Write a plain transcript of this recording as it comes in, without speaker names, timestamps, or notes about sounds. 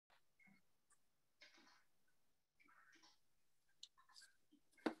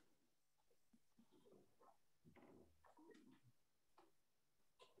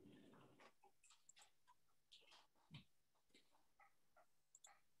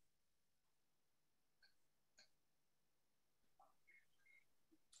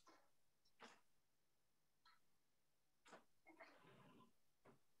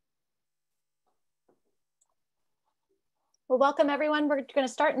Well, welcome everyone. We're going to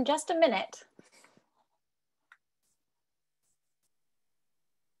start in just a minute.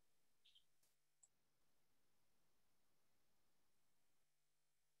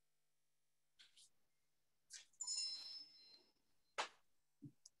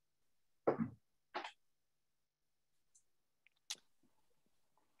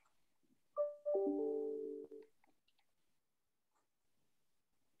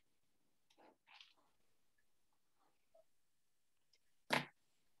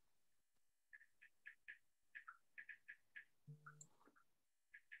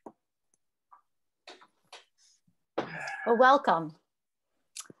 Well, welcome.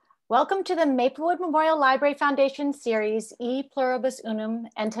 Welcome to the Maplewood Memorial Library Foundation series, E Pluribus Unum,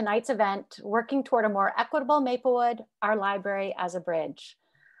 and tonight's event, Working Toward a More Equitable Maplewood, Our Library as a Bridge.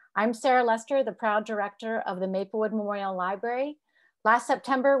 I'm Sarah Lester, the proud director of the Maplewood Memorial Library. Last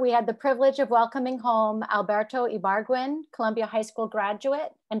September, we had the privilege of welcoming home Alberto Ibargüen, Columbia High School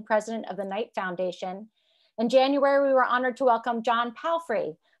graduate and president of the Knight Foundation. In January, we were honored to welcome John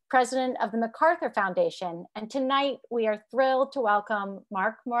Palfrey, president of the MacArthur Foundation. And tonight we are thrilled to welcome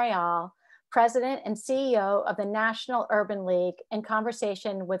Marc Morial, president and CEO of the National Urban League, in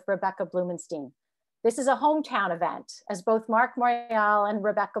conversation with Rebecca Blumenstein. This is a hometown event, as both Marc Morial and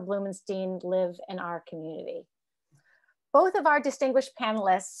Rebecca Blumenstein live in our community. Both of our distinguished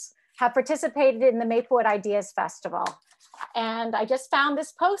panelists have participated in the Maplewood Ideas Festival. And I just found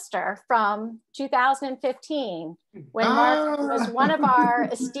this poster from 2015 when Marc was one of our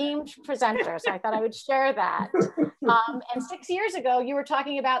esteemed presenters. I thought I would share that. And 6 years ago, you were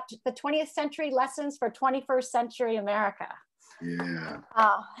talking about the 20th century lessons for 21st century America. Yeah.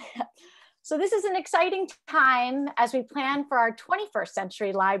 So this is an exciting time as we plan for our 21st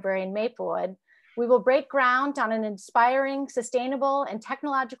century library in Maplewood. We will break ground on an inspiring, sustainable, and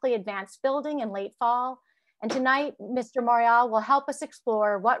technologically advanced building in late fall. And tonight, Mr. Morial will help us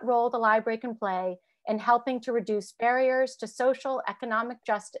explore what role the library can play in helping to reduce barriers to social, economic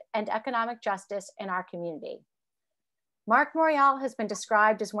justice in our community. Marc Morial has been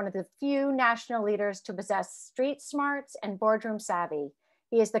described as one of the few national leaders to possess street smarts and boardroom savvy.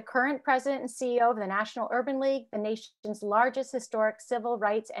 He is the current president and CEO of the National Urban League, the nation's largest historic civil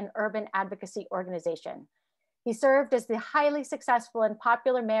rights and urban advocacy organization. He served as the highly successful and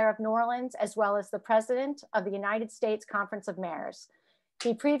popular mayor of New Orleans, as well as the president of the United States Conference of Mayors.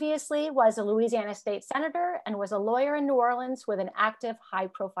 He previously was a Louisiana state senator and was a lawyer in New Orleans with an active,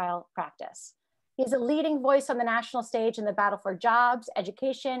 high-profile practice. He's a leading voice on the national stage in the battle for jobs,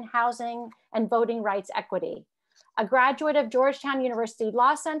 education, housing, and voting rights equity. A graduate of Georgetown University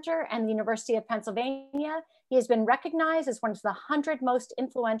Law Center and the University of Pennsylvania, he has been recognized as one of the 100 most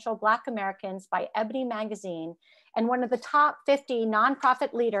influential Black Americans by Ebony magazine and one of the top 50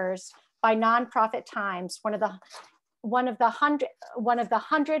 nonprofit leaders by Nonprofit Times, one of the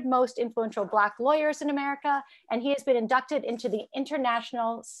 100 most influential Black lawyers in America, and he has been inducted into the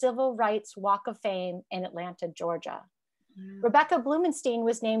International Civil Rights Walk of Fame in Atlanta, Georgia. Rebecca Blumenstein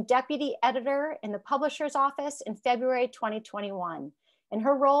was named deputy editor in the publisher's office in February 2021. In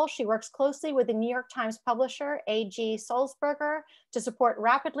her role, she works closely with the New York Times publisher, A.G. Sulzberger, to support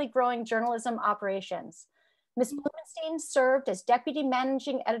rapidly growing journalism operations. Ms. Blumenstein served as deputy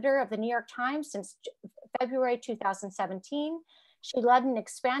managing editor of the New York Times since February 2017. She led an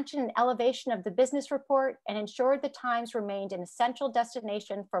expansion and elevation of the business report and ensured the Times remained an essential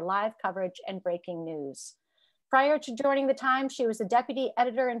destination for live coverage and breaking news. Prior to joining the Times, she was the deputy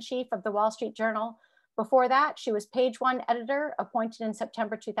editor-in-chief of the Wall Street Journal. Before that, she was page one editor, appointed in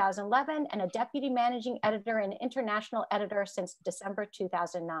September 2011, and a deputy managing editor and international editor since December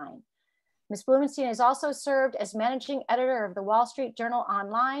 2009. Ms. Blumenstein has also served as managing editor of the Wall Street Journal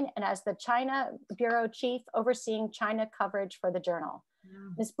Online and as the China Bureau Chief, overseeing China coverage for the journal.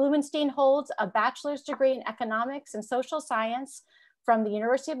 Ms. Blumenstein holds a bachelor's degree in economics and social science from the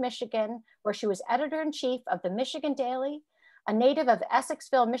University of Michigan, where she was editor-in-chief of the Michigan Daily. A native of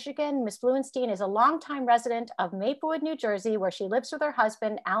Essexville, Michigan, Ms. Blumenstein is a longtime resident of Maplewood, New Jersey, where she lives with her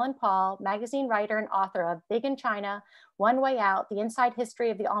husband, Alan Paul, magazine writer and author of Big in China, One Way Out, The Inside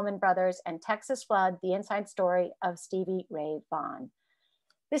History of the Allman Brothers, and Texas Flood, The Inside Story of Stevie Ray Vaughan.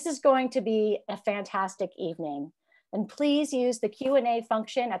 This is going to be a fantastic evening. And please use the Q&A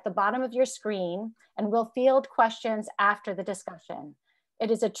function at the bottom of your screen, and we'll field questions after the discussion.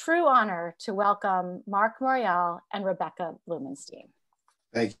 It is a true honor to welcome Marc Morial and Rebecca Blumenstein.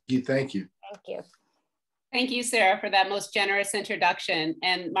 Thank you, thank you. Thank you. Thank you, Sarah, for that most generous introduction.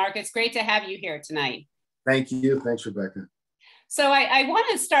 And Marc, it's great to have you here tonight. Thank you, thanks, Rebecca. So I want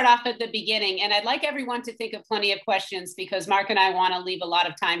to start off at the beginning, and I'd like everyone to think of plenty of questions because Marc and I want to leave a lot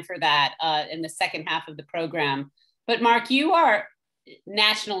of time for that in the second half of the program. But Marc, you are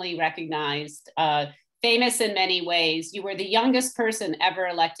nationally recognized, famous in many ways. You were the youngest person ever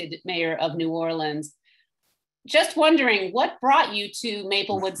elected mayor of New Orleans. Just wondering, what brought you to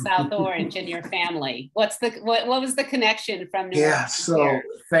Maplewood South Orange and your family? What was the connection from New Orleans? Yeah, so here?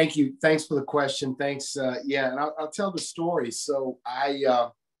 thank you. Thanks for the question. Thanks. Yeah, and I'll tell the story. So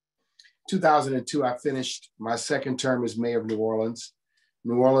 2002, I finished my second term as mayor of New Orleans.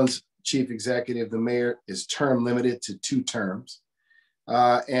 New Orleans chief executive, the mayor is term limited to 2 terms.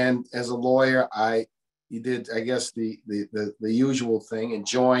 And as a lawyer, you did, I guess, the usual thing and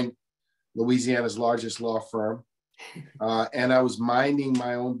joined Louisiana's largest law firm. And I was minding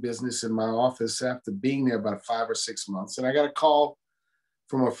my own business in my office after being there about 5 or 6 months. And I got a call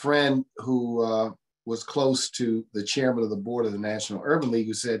from a friend who was close to the chairman of the board of the National Urban League,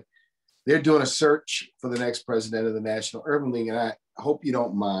 who said, they're doing a search for the next president of the National Urban League. And I hope you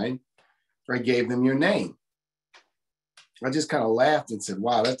don't mind. I gave them your name. I just kind of laughed and said,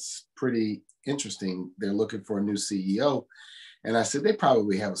 wow, that's pretty interesting. They're looking for a new CEO. And I said, they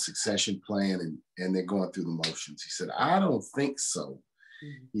probably have a succession plan and they're going through the motions. He said, I don't think so.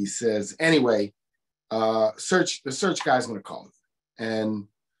 Mm-hmm. He says, anyway, the search guy's going to call you. And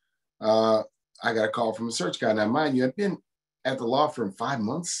I got a call from the search guy. Now, mind you, I've been at the law firm 5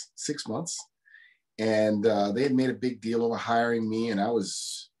 months, 6 months. And they had made a big deal over hiring me. And I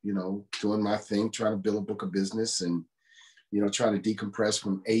was, doing my thing, trying to build a book of business and, trying to decompress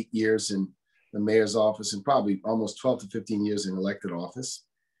from 8 years in the mayor's office and probably almost 12 to 15 years in elected office.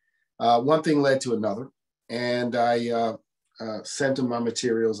 One thing led to another. And I sent him my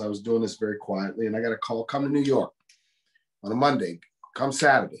materials. I was doing this very quietly. And I got a call, come to New York on a Monday, come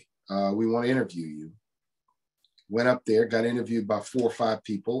Saturday. We want to interview you. Went up there, got interviewed by 4 or 5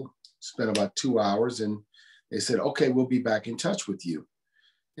 people, spent about 2 hours. And they said, okay, we'll be back in touch with you.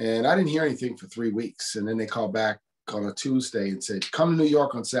 And I didn't hear anything for 3 weeks. And then they called back on a Tuesday and said, come to New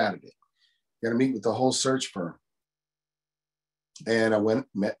York on Saturday. You got to meet with the whole search firm. And I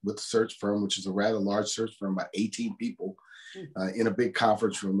met with the search firm, which is a rather large search firm, about 18 people in a big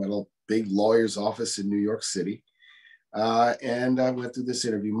conference room at a big lawyer's office in New York City. And I went through this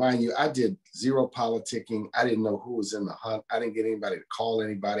interview. Mind you, I did zero politicking. I didn't know who was in the hunt. I didn't get anybody to call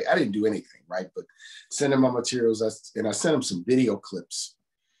anybody. I didn't do anything, right? But send them my materials. And I sent them some video clips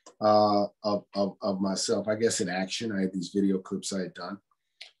of myself, I guess, in action. I had these video clips I had done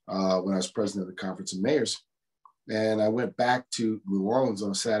when I was president of the Conference of Mayors. And I went back to New Orleans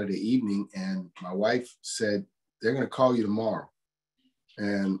on a Saturday evening, and my wife said, they're going to call you tomorrow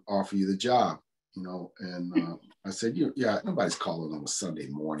and offer you the job, and I said, yeah, nobody's calling on a Sunday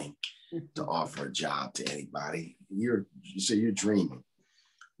morning to offer a job to anybody. You say you're dreaming.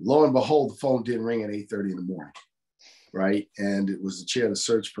 Lo and behold, the phone didn't ring at 8:30 in the morning, right? And it was the chair of the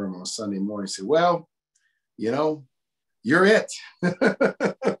search firm on a Sunday morning. He said, well, you're it.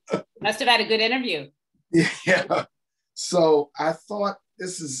 Must have had a good interview. Yeah. So I thought,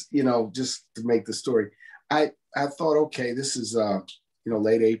 this is, just to make the story, I thought, okay, this is,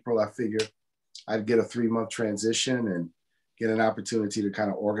 late April. I figured I'd get a 3-month transition and get an opportunity to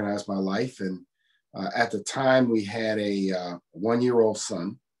kind of organize my life. And at the time, we had a 1-year-old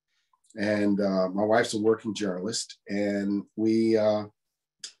son, and my wife's a working journalist. And they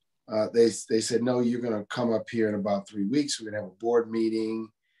said, no, you're going to come up here in about 3 weeks. We're going to have a board meeting,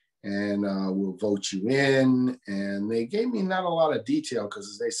 and we'll vote you in. And they gave me not a lot of detail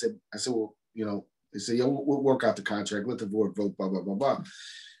because I said, well, they said, yeah, we'll work out the contract, let the board vote, blah, blah, blah, blah.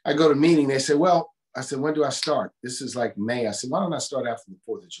 I go to meeting. They say, well, I said, when do I start? This is like May. I said, why don't I start after the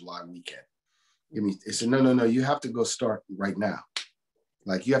 4th of July weekend? They said, no, you have to go start right now.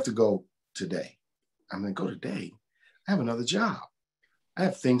 Like, you have to go today. I'm going to go today. I have another job. I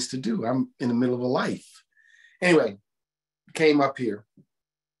have things to do. I'm in the middle of a life. Anyway, came up here.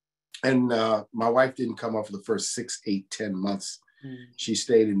 And my wife didn't come up for the first 6, 8, 10 months. She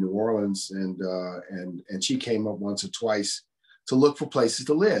stayed in New Orleans, and she came up once or twice to look for places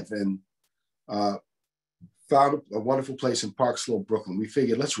to live, and found a wonderful place in Park Slope, Brooklyn. We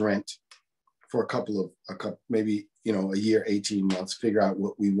figured, let's rent for a couple, maybe, a year, 18 months, figure out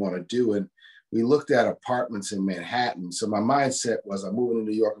what we want to do. And we looked at apartments in Manhattan. So my mindset was, I'm moving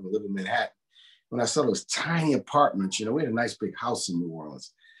to New York and live in Manhattan. When I saw those tiny apartments, we had a nice big house in New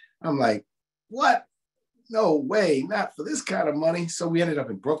Orleans. I'm like, what? No way, not for this kind of money. So we ended up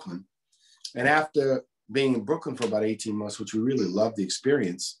in Brooklyn. And after being in Brooklyn for about 18 months, which we really loved the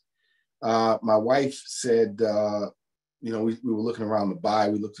experience, my wife said, we were looking around the buy.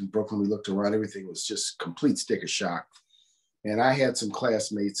 We looked in Brooklyn, we looked around, everything was just complete sticker shock. And I had some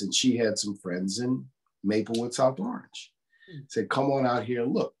classmates and she had some friends in Maplewood, South Orange. Said, come on out here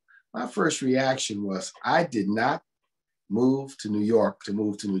and look. My first reaction was, I did not move to New York to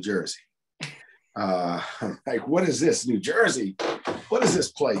move to New Jersey. I'm like, what is this, New Jersey? What is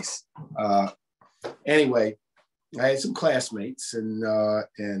this place? Anyway, I had some classmates,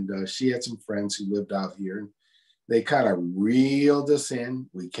 and she had some friends who lived out here, and they kind of reeled us in.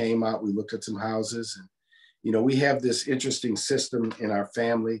 We came out, we looked at some houses, and we have this interesting system in our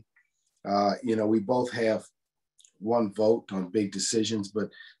family. We both have one vote on big decisions, but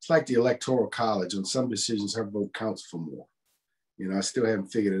it's like the Electoral College. On some decisions, her vote counts for more. I still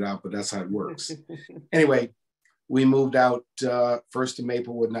haven't figured it out, but that's how it works. Anyway, we moved out first to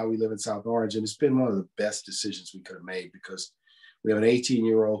Maplewood. Now we live in South Orange, and it's been one of the best decisions we could have made because we have an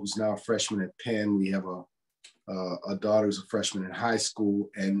 18-year-old who's now a freshman at Penn. We have a daughter who's a freshman in high school,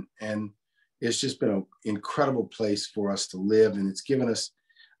 and it's just been an incredible place for us to live. And it's given us,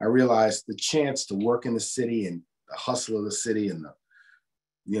 I realized, the chance to work in the city and the hustle of the city, and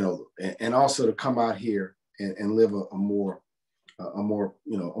and also to come out here and live a more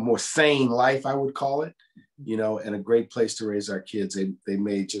sane life, I would call it, and a great place to raise our kids. They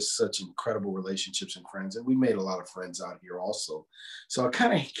made just such incredible relationships and friends, and we made a lot of friends out here also. So I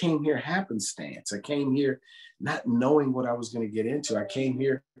kind of came here happenstance. I came here not knowing what I was going to get into. I came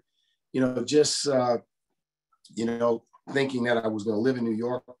here, just thinking that I was going to live in New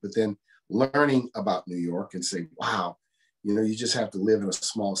York, but then learning about New York and saying, wow, you just have to live in a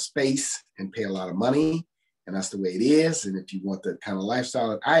small space and pay a lot of money. And that's the way it is. And if you want that kind of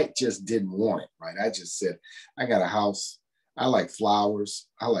lifestyle, I just didn't want it, right? I just said, I got a house. I like flowers.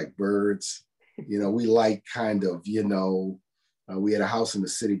 I like birds. We like kind of, we had a house in the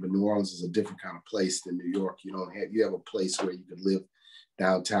city, but New Orleans is a different kind of place than New York. You have a place where you could live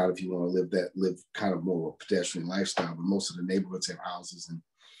downtown if you want to live kind of more of a pedestrian lifestyle, but most of the neighborhoods have houses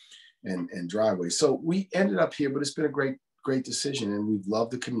and driveways. So we ended up here, but it's been a great decision, and we've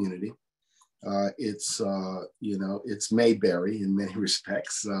loved the community. It's Mayberry in many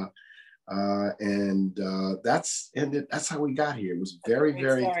respects, and that's how we got here. It was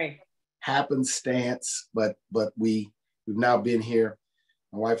very happenstance, but we've now been here.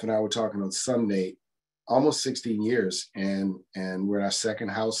 My wife and I were talking on Sunday, almost 16 years, and we're in our second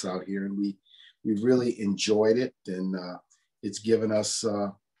house out here, and we've really enjoyed it, and it's given us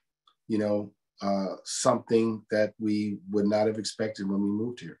something that we would not have expected when we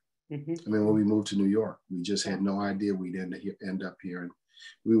moved here. Mm-hmm. I mean, when we moved to New York, we just had no idea we'd end up here. And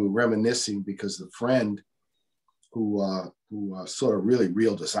we were reminiscing because the friend who sort of really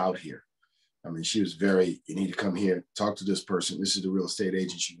reeled us out here. I mean, she was you need to come here, talk to this person. This is the real estate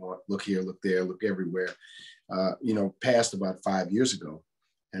agent you want. Look here, look there, look everywhere. Passed about 5 years ago.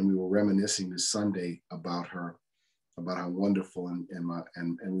 And we were reminiscing this Sunday about her, about how wonderful. And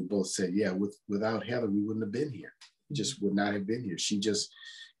we both said, yeah, without Heather, we wouldn't have been here. We just would not have been here. She just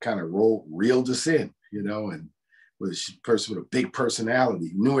kind of reeled us in, and was a person with a big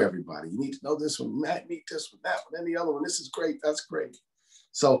personality, knew everybody. You need to know this one, Matt, meet this one, that one, and the other one. This is great, that's great.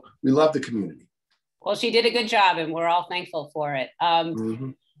 So we love the community. Well, she did a good job, and we're all thankful for it.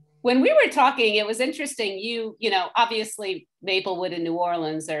 When we were talking, it was interesting. Obviously Maplewood and New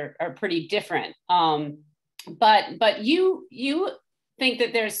Orleans are pretty different. But you think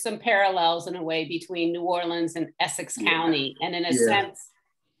that there's some parallels in a way between New Orleans and Essex County, and in a sense,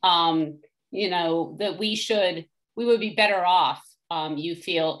 that we would be better off, you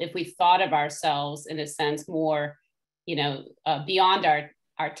feel, if we thought of ourselves in a sense more, beyond our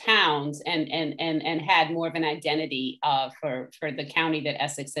towns and had more of an identity for the county that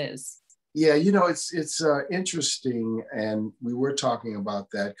Essex is. Yeah, it's interesting, and we were talking about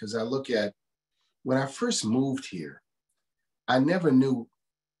that because I look at when I first moved here, I never knew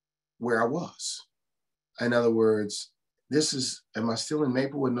where I was. In other words, am I still in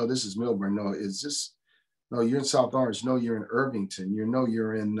Maplewood? No, this is Milburn. No, no, you're in South Orange. No, you're in Irvington. You're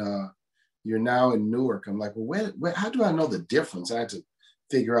now in Newark. I'm like, well, how do I know the difference? I had to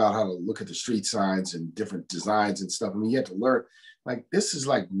figure out how to look at the street signs and different designs and stuff. I mean, you had to learn, like, this is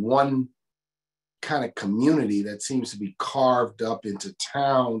like one kind of community that seems to be carved up into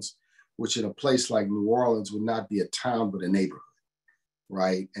towns, which in a place like New Orleans would not be a town, but a neighborhood,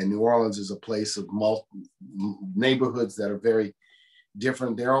 right? And New Orleans is a place of neighborhoods that are very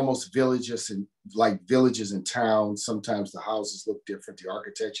different. They're almost villages and towns. Sometimes the houses look different. The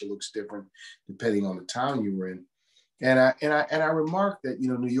architecture looks different depending on the town you were in. And I remarked that,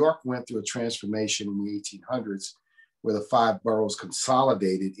 New York went through a transformation in the 1800s where the 5 boroughs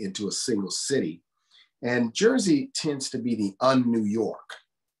consolidated into a single city. And Jersey tends to be the un-New York.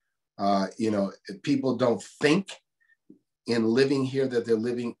 People don't think in living here that they're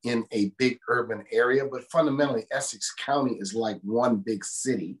living in a big urban area, but fundamentally Essex County is like one big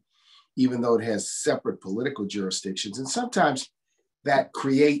city. even though it has separate political jurisdictions. And sometimes that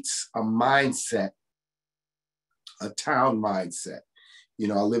creates a mindset, a town mindset. You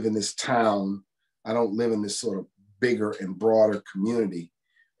know, I live in this town. I don't live in this sort of bigger and broader community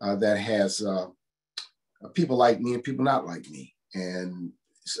that has people like me and people not like me, and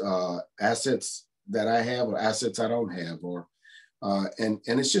assets that I have or assets I don't have, or and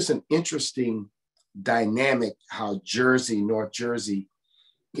it's just an interesting dynamic how North Jersey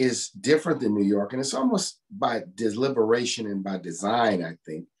is different than New York. And it's almost by deliberation and by design, I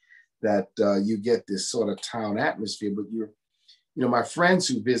think, that you get this sort of town atmosphere. But my friends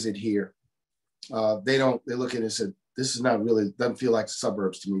who visit here, they look at it and say, this is not really, doesn't feel like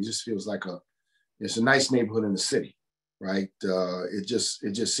suburbs to me. It just feels like it's a nice neighborhood in the city, right? It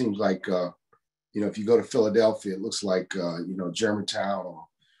just seems like, if you go to Philadelphia, it looks like, Germantown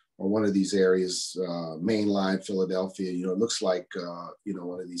or one of these areas, mainline Philadelphia, it looks like,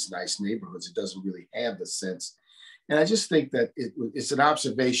 one of these nice neighborhoods. It doesn't really have the sense. And I just think that it's an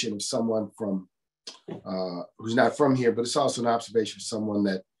observation of someone who's not from here, but it's also an observation of someone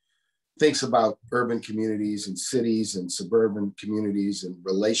that thinks about urban communities and cities and suburban communities and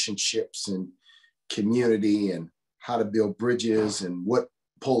relationships and community and how to build bridges and what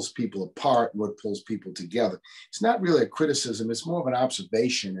pulls people apart and what pulls people together. It's not really a criticism, it's more of an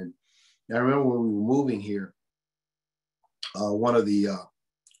observation. And I remember when we were moving here, one of the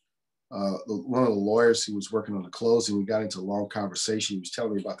lawyers who was working on the closing, we got into a long conversation. He was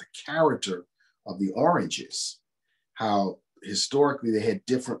telling me about the character of the Oranges, how historically they had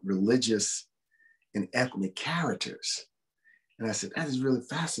different religious and ethnic characters. And I said, that is really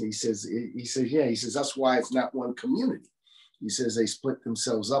fascinating. He says, that's why it's not one community. He says they split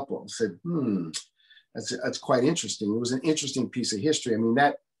themselves up. I said, that's quite interesting. It was an interesting piece of history. I mean,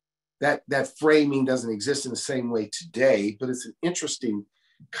 that framing doesn't exist in the same way today, but it's an interesting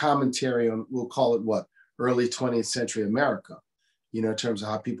commentary on, we'll call it what, early 20th century America, in terms of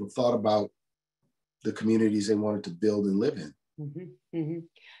how people thought about the communities they wanted to build and live in. Mm-hmm, mm-hmm.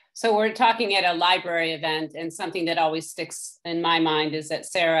 So we're talking at a library event, and something that always sticks in my mind is that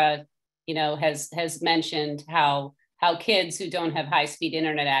Sarah, has mentioned how kids who don't have high-speed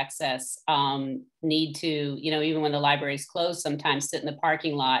internet access need to, even when the library is closed, sometimes sit in the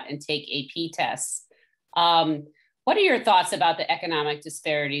parking lot and take AP tests. What are your thoughts about the economic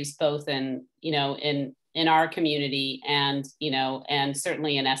disparities, both in our community and, and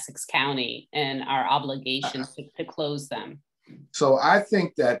certainly in Essex County, and our obligation to close them? So I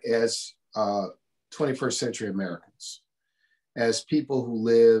think that as 21st century Americans, as people who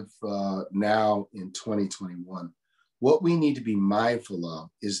live now in 2021, what we need to be mindful of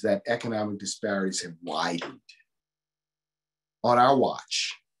is that economic disparities have widened on our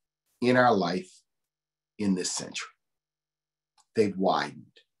watch, in our life, in this century. They've widened.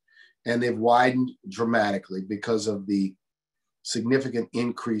 And they've widened dramatically because of the significant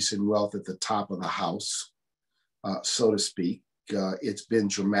increase in wealth at the top of the house, so to speak. It's been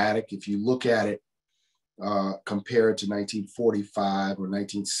dramatic. If you look at it, compare it to 1945 or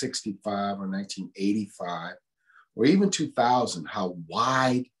 1965 or 1985, or even 2000, how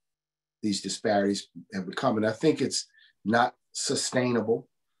wide these disparities have become. And I think it's not sustainable.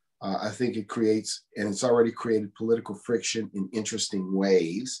 I think it creates, and it's already created, political friction in interesting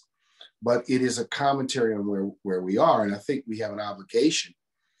ways, but it is a commentary on where we are. And I think we have an obligation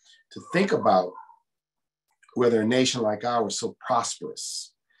to think about whether a nation like ours, so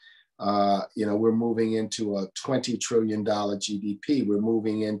prosperous, we're moving into a $20 trillion GDP. We're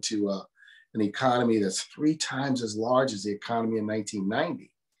moving into an economy that's 3 times as large as the economy in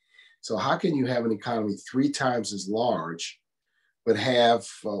 1990. So how can you have an economy 3 times as large, but have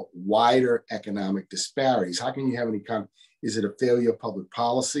wider economic disparities? How can you have an economy? Is it a failure of public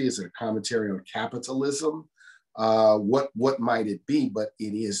policy? Is it a commentary on capitalism? What might it be? But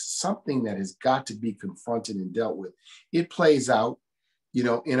it is something that has got to be confronted and dealt with. It plays out,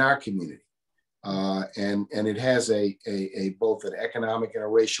 in our community. And it has a both an economic and a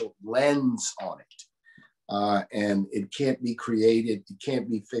racial lens on it. And it can't be created, it can't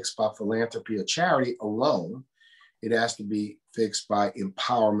be fixed by philanthropy or charity alone. It has to be fixed by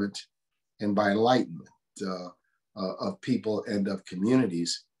empowerment and by enlightenment of people and of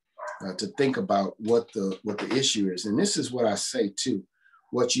communities to think about what the issue is. And this is what I say too.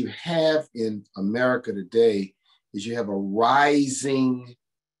 What you have in America today is you have a rising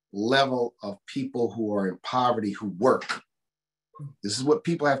level of people who are in poverty who work. This is what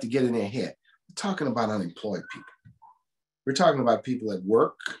people have to get in their head. We're talking about unemployed people. We're talking about people that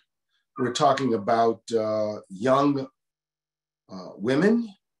work. We're talking about young women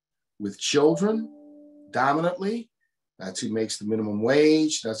with children, dominantly. That's who makes the minimum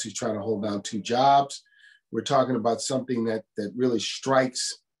wage. That's who's trying to hold down 2 jobs. We're talking about something that really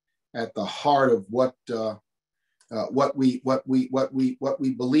strikes at the heart of what we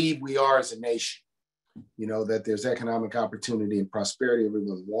believe we are as a nation. You know, that there's economic opportunity and prosperity.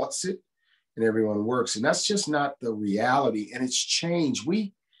 Everyone wants it and everyone works. And that's just not the reality. And it's changed.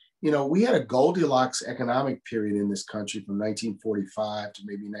 We had a Goldilocks economic period in this country from 1945 to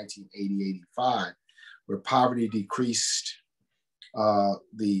maybe 1980, 85, where poverty decreased,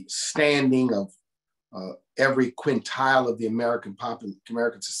 the standing of every quintile of the American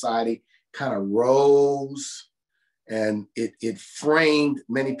society kind of rose, and it framed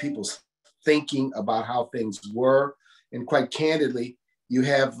many people's thinking about how things were. And quite candidly, you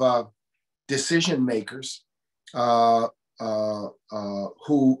have decision makers who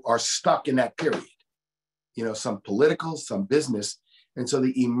are stuck in that period. You know, some political, some business. And so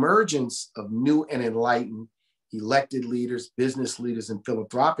the emergence of new and enlightened elected leaders, business leaders, and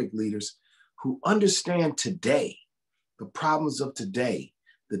philanthropic leaders who understand today, the problems of today,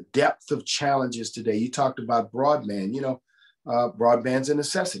 the depth of challenges today. You talked about broadband, broadband's a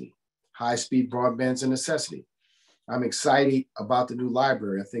necessity. High-speed broadband's a necessity. I'm excited about the new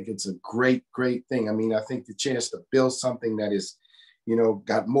library. I think it's a great, great thing. I mean, I think the chance to build something that is,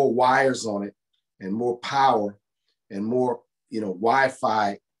 got more wires on it and more power and more,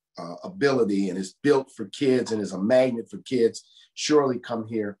 Wi-Fi ability, and is built for kids and is a magnet for kids, surely come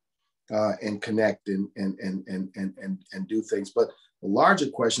here and connect and do things. But the larger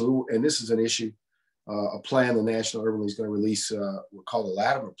question, and this is an issue, a plan the National Urban League is going to release, we'll call the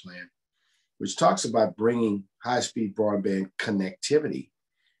Latimer Plan, which talks about bringing high-speed broadband connectivity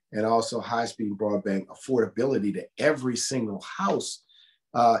and also high-speed broadband affordability to every single house.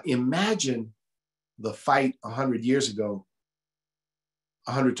 Imagine the fight 100 years ago,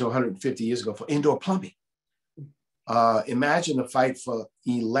 100 to 150 years ago, for indoor plumbing. Imagine the fight for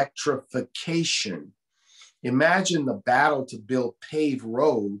electrification. Imagine the battle to build paved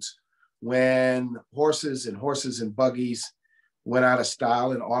roads when horses and buggies went out of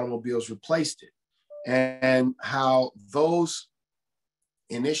style and automobiles replaced it, and how those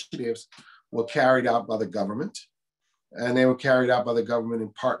initiatives were carried out by the government, and they were carried out by the government in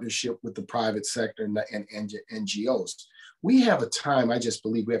partnership with the private sector and NGOs. We have a time, I just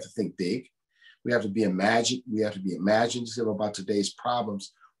believe we have to think big. We have to be imaginative about today's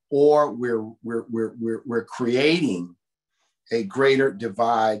problems, or we're creating a greater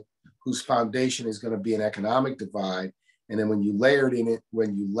divide whose foundation is going to be an economic divide. And then when you layer it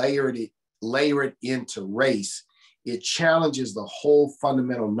into race, it challenges the whole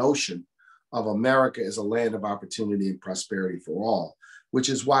fundamental notion of America as a land of opportunity and prosperity for all, which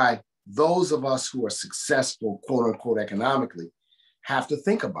is why those of us who are successful, quote unquote, economically, have to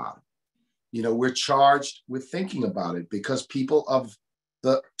think about it. We're charged with thinking about it, because people of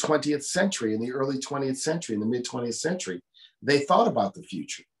the 20th century, in the early 20th century, in the mid 20th century, they thought about the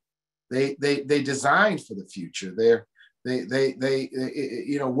future. They designed for the future.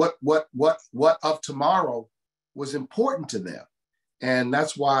 What of tomorrow was important to them. And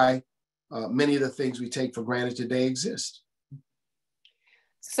that's why many of the things we take for granted today exist.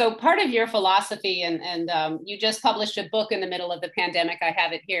 So part of your philosophy, and you just published a book in the middle of the pandemic, I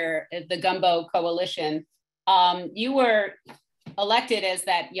have it here, the Gumbo Coalition. You were elected as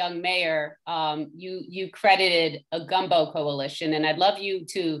that young mayor. You credited a Gumbo Coalition, and I'd love you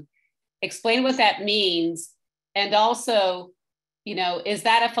to explain what that means. And also, is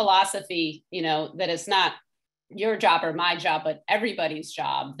that a philosophy, that it's not your job or my job, but everybody's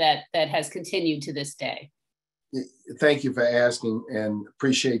job that has continued to this day? Thank you for asking, and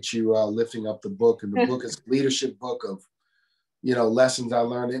appreciate you lifting up the book. And the book is a leadership book of, lessons I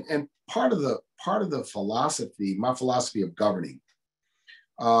learned. And part of the philosophy, my philosophy of governing,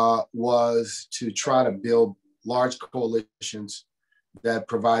 was to try to build large coalitions that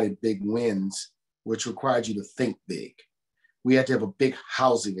provided big wins, which required you to think big. We had to have a big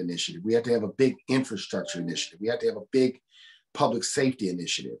housing initiative. We had to have a big infrastructure initiative. We had to have a big public safety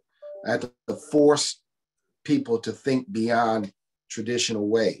initiative. I had to force people to think beyond traditional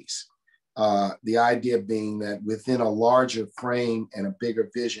ways. The idea being that within a larger frame and a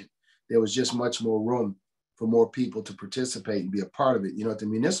bigger vision, there was just much more room for more people to participate and be a part of it. At the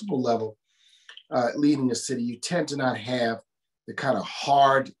municipal level, leading a city, you tend to not have the kind of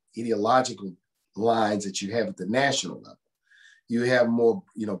hard ideological lines that you have at the national level. You have more,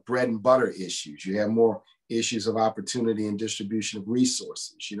 bread and butter issues. You have more issues of opportunity and distribution of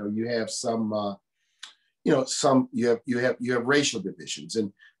resources. You have some, you have racial divisions.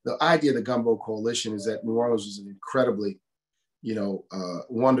 And the idea of the Gumbo Coalition is that New Orleans is an incredibly,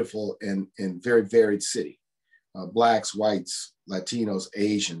 wonderful and very varied city. Blacks, whites, Latinos,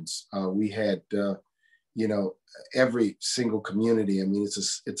 Asians. We had, you know, every single community. I mean,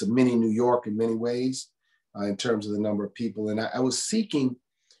 it's a mini New York in many ways in terms of the number of people. And I was seeking,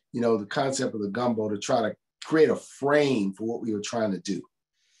 you know, the concept of the gumbo to try to create a frame for what we were trying to do,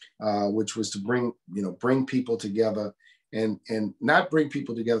 which was to bring people together and not bring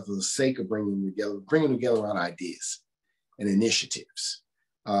people together for the sake of bringing them together around ideas and initiatives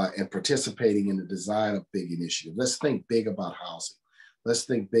and participating in the design of big initiatives. Let's think big about housing. Let's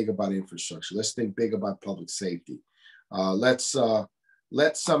think big about infrastructure. Let's think big about public safety. Let's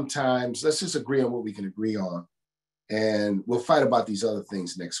just agree on what we can agree on. And we'll fight about these other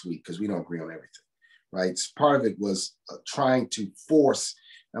things next week because we don't agree on everything, right? Part of it was trying to force,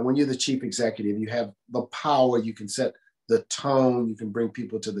 and when you're the chief executive, you have the power, you can set the tone, you can bring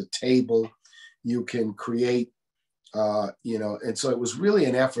people to the table, you can create, you know, and so it was really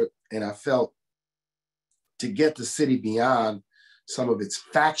an effort, and I felt, to get the city beyond some of its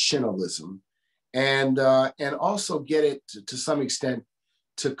factionalism and also get it to some extent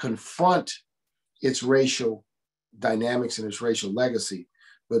to confront its racial dynamics and its racial legacy,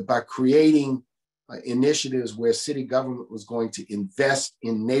 but by creating initiatives where city government was going to invest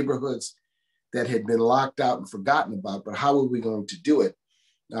in neighborhoods that had been locked out and forgotten about. But how were we going to do it?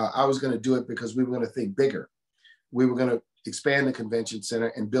 I was going to do it because we were going to think bigger. We were going to expand the convention center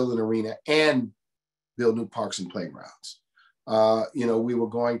and build an arena and build new parks and playgrounds. You know, we were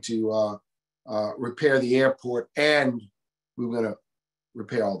going to repair the airport and we were going to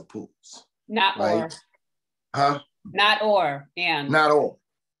repair all the pools. Not right? or. Huh? Not or, and. Not or.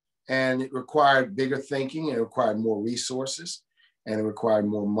 And it required bigger thinking, and it required more resources, and it required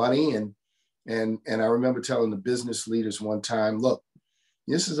more money. And I remember telling the business leaders one time, look,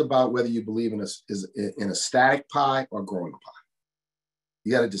 this is about whether you believe in a static pie or growing pie.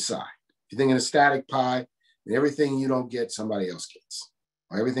 You got to decide. If you think in a static pie, and everything you don't get, somebody else gets,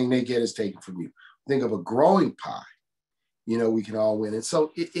 or everything they get is taken from you. Think of a growing pie, you know, we can all win. And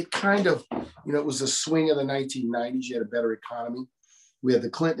so it kind of, you know, it was a swing of the 1990s. You had a better economy. We had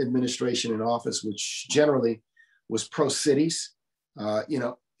the Clinton administration in office, which generally was pro-cities. You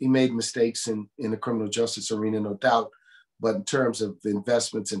know, he made mistakes in the criminal justice arena, no doubt. But in terms of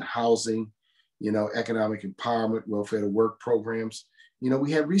investments in housing, you know, economic empowerment, welfare to work programs, you know,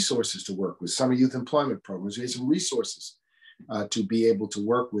 we had resources to work with, summer youth employment programs. We had some resources to be able to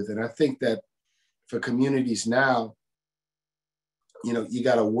work with. And I think that for communities now, you know, you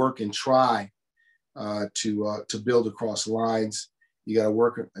got to work and try to build across lines. You got to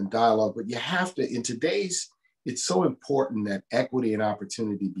work and dialogue, but you have to, in today's, it's so important that equity and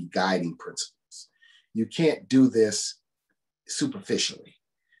opportunity be guiding principles. You can't do this superficially.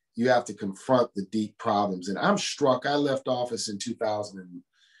 You have to confront the deep problems. And I'm struck, I left office in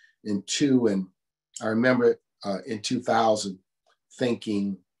 2002, and I remember in 2000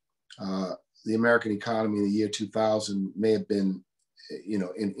 thinking the American economy in the year 2000 may have been, you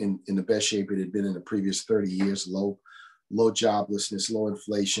know, in the best shape it had been in the previous 30 years, low joblessness, low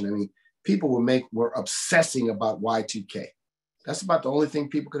inflation. I mean, people were obsessing about Y2K. That's about the only thing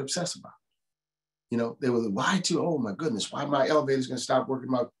people could obsess about. You know, they were the Y2, oh my goodness, why my elevator's gonna stop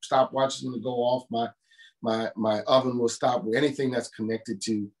working, my stopwatch is gonna go off, my oven will stop, anything that's connected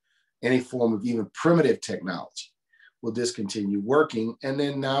to any form of even primitive technology will discontinue working. And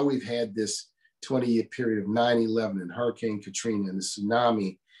then now we've had this 20-year period of 9/11 and Hurricane Katrina and the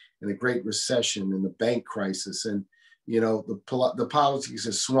tsunami and the Great Recession and the bank crisis. And, you know, the politics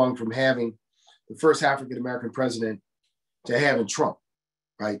has swung from having the first African-American president to having Trump,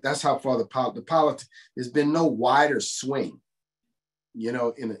 right? That's how far the politics, there's been no wider swing, you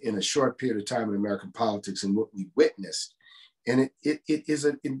know, in a short period of time in American politics and what we witnessed. And it is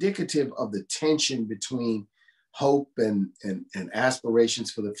indicative of the tension between hope and aspirations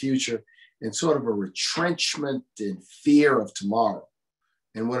for the future and sort of a retrenchment and fear of tomorrow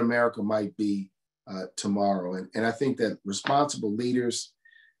and what America might be tomorrow. And I think that responsible leaders,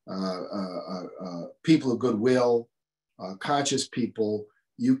 people of goodwill, conscious people,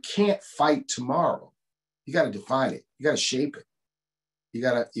 you can't fight tomorrow. You got to define it. You got to shape it. You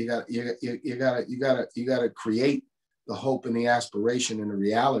got to create the hope and the aspiration and the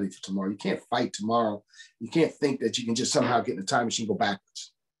reality for tomorrow. You can't fight tomorrow. You can't think that you can just somehow get in a time machine and go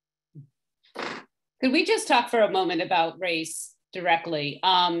backwards. Could we just talk for a moment about race directly?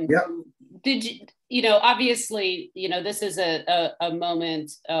 Yep. Did you know, obviously, you know, this is a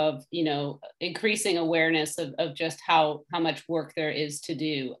moment of, you know, increasing awareness of just how much work there is to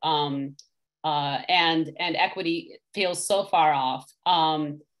do. And equity feels so far off,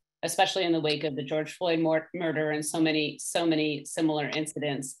 especially in the wake of the George Floyd murder and so many similar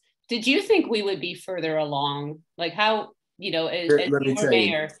incidents. Did you think we would be further along? Like how, you know, as Let me you were tell you,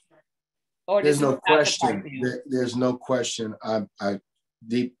 mayor, or there's does no it not surprise question. you? There's no question. I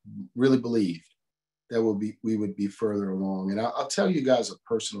really believe that we would be further along. And I'll tell you guys a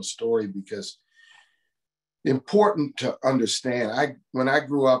personal story because important to understand. When I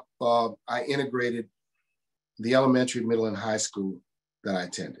grew up, I integrated the elementary, middle, and high school that I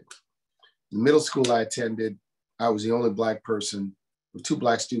attended. The middle school I attended, I was the only Black person, with 2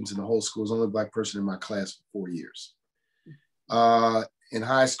 Black students in the whole school. I was the only Black person in my class for 4 years. In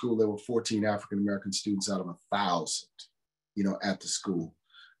high school, there were 14 African-American students out of 1,000, you know, at the school.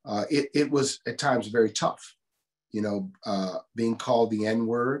 It was at times very tough, you know, being called the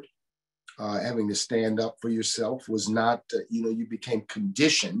N-word, having to stand up for yourself was not, you know, you became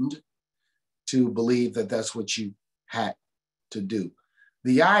conditioned to believe that that's what you had to do.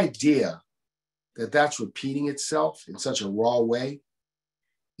 The idea that that's repeating itself in such a raw way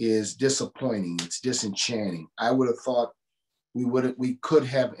is disappointing. It's disenchanting. I would have thought we could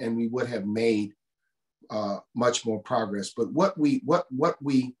have made much more progress. But what we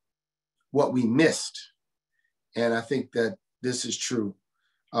missed, and I think that this is true,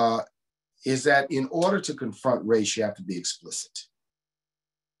 is that in order to confront race, you have to be explicit.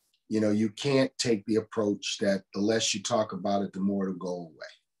 You know, you can't take the approach that the less you talk about it, the more it'll go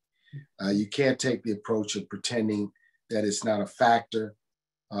away. You can't take the approach of pretending that it's not a factor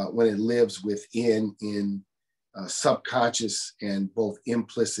when it lives within in subconscious and both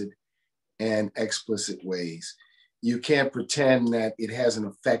implicit and explicit ways. You can't pretend that it hasn't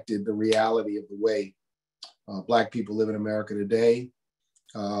affected the reality of the way Black people live in America today,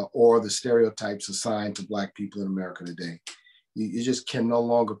 or the stereotypes assigned to Black people in America today. You just can no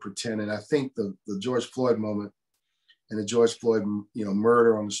longer pretend. And I think the George Floyd moment and the George Floyd, you know,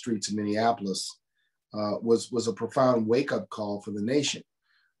 murder on the streets of Minneapolis was a profound wake-up call for the nation.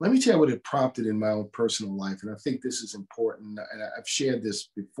 Let me tell you what it prompted in my own personal life. And I think this is important. And I've shared this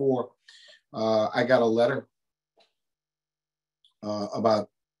before. I got a letter about,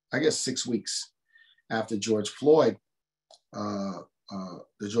 I guess, 6 weeks after George Floyd, the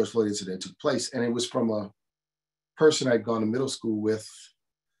George Floyd incident took place. And it was from a person I'd gone to middle school with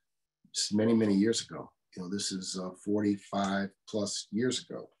many, many years ago. You know, this is 45 plus years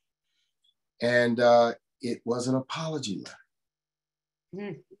ago. And it was an apology letter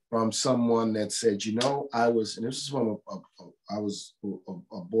from someone that said, you know, and this is from a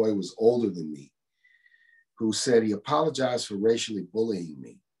boy who was older than me, who said he apologized for racially bullying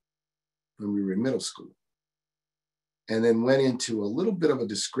me when we were in middle school. And then went into a little bit of a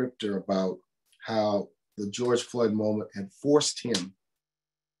descriptor about how the George Floyd moment had forced him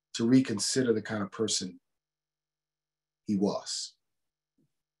to reconsider the kind of person he was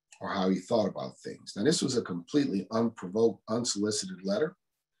or how he thought about things. Now, this was a completely unprovoked, unsolicited letter,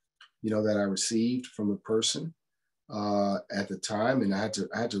 you know, that I received from the person at the time. And I had to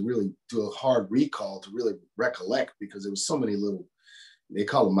really do a hard recall to really recollect, because there was so many little, they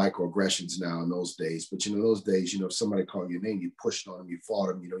call them microaggressions now in those days. But, you know, those days, you know, if somebody called your name, you pushed on them, you fought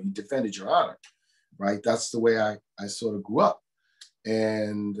them, you know, you defended your honor, right? That's the way I sort of grew up.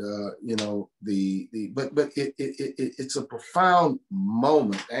 And, you know, but it's a profound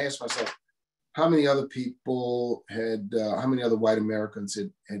moment. I asked myself, how many other people how many other white Americans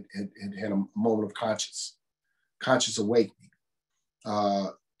had a moment of conscious awakening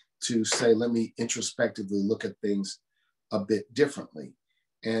to say, let me introspectively look at things a bit differently.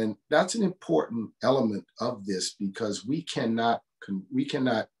 And that's an important element of this, because we cannot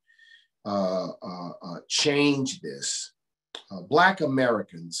change this. Black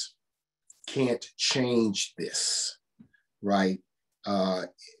Americans can't change this, right?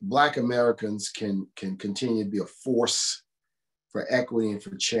 Black Americans can continue to be a force for equity and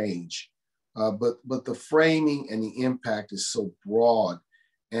for change. But the framing and the impact is so broad.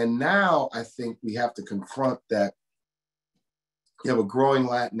 And now I think we have to confront that. You have a growing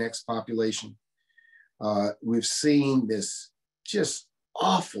Latinx population. We've seen this just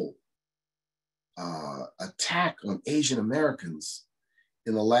awful attack on Asian Americans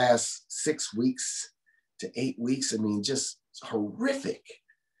in the last 6 weeks to 8 weeks. I mean, just horrific,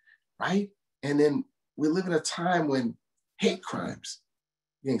 right? And then we live in a time when hate crimes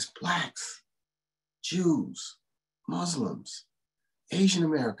against Blacks, Jews, Muslims, Asian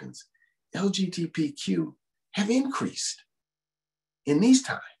Americans, LGBTQ have increased in these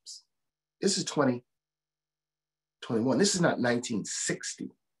times. This is 2021. This is not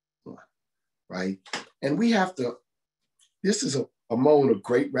 1961, right? And we have to, this is a moment of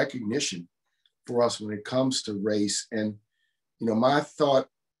great recognition for us when it comes to race. And, you know, my thought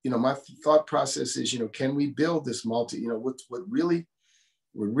process is, you know, can we build this what really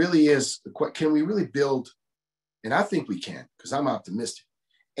really is, can we really build, and I think we can, because I'm optimistic,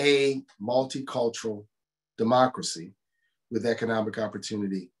 a multicultural democracy with economic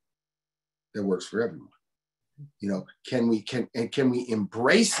opportunity that works for everyone? You know, can we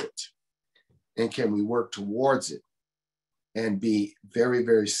embrace it, and can we work towards it and be very,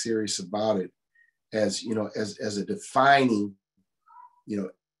 very serious about it as, you know, as a defining, you know,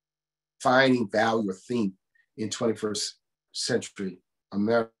 defining value or theme in 21st century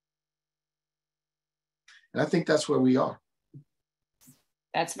America? And I think that's where we are.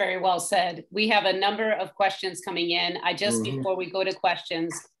 That's very well said. We have a number of questions coming in. I just, before we go to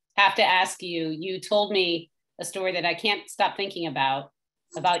questions, have to ask you, you told me a story that I can't stop thinking about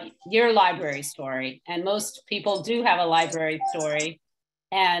your library story. And most people do have a library story.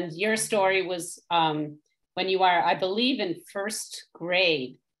 And your story was when you are, I believe, in first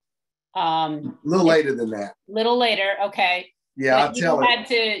grade. A little later than that. Little later, okay. Yeah, I'll tell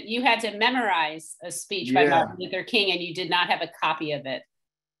it. You had to memorize a speech by Martin Luther King, and you did not have a copy of it.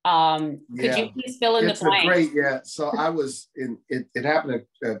 Could you please fill in the blank? So I was in, it happened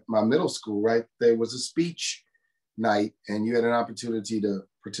at my middle school, right? There was a speech night, and you had an opportunity to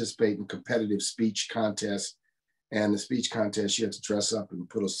participate in competitive speech contests. And the speech contest, you had to dress up and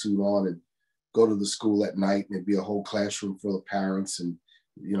put a suit on and go to the school at night, and it'd be a whole classroom full of parents and,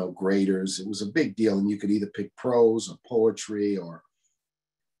 you know, graders. It was a big deal, and you could either pick prose or poetry or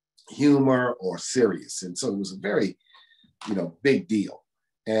humor or serious. And so it was a very, you know, big deal.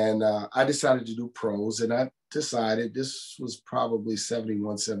 And I decided to do prose, and I decided, this was probably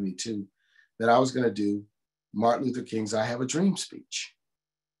 71, 72, that I was going to do Martin Luther King's I Have a Dream speech.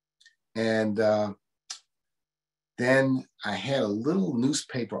 And then I had a little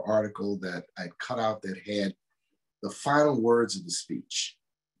newspaper article that I'd cut out that had the final words of the speech,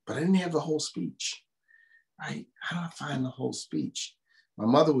 but I didn't have the whole speech. How do I find the whole speech? My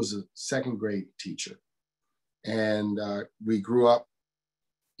mother was a second grade teacher, and we grew up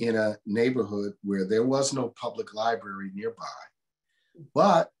in a neighborhood where there was no public library nearby,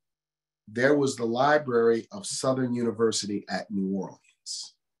 but there was the library of Southern University at New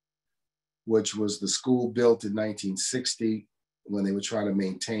Orleans, which was the school built in 1960 when they were trying to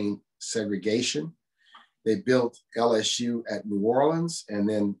maintain segregation. They built LSU at New Orleans, and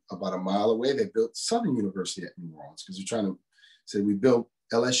then about a mile away, they built Southern University at New Orleans, because they're trying to say, we built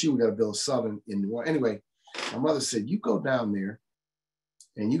LSU, we got to build Southern in New Orleans. Anyway, my mother said, you go down there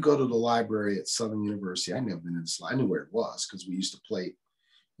and you go to the library at Southern University. I never been in this, I knew where it was because we used to play,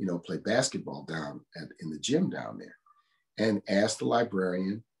 you know, play basketball down in the gym down there, and ask the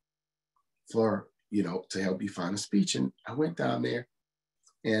librarian for, you know, to help you find a speech. And I went down there,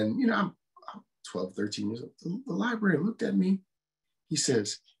 and, you know, I'm 12, 13 years old. The librarian looked at me. He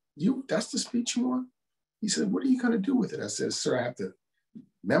says, that's the speech you want? He said, what are you going to do with it? I said, sir, I have to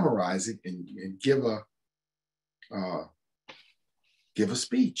memorize it and give a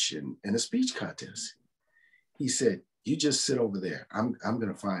speech in a speech contest. He said, you just sit over there. I'm going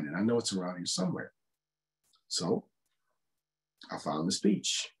to find it. I know it's around here somewhere. So I found the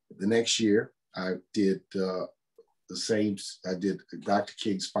speech. The next year, I did the same. I did Dr.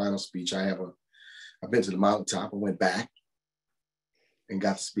 King's final speech. I've been to the mountaintop. I went back and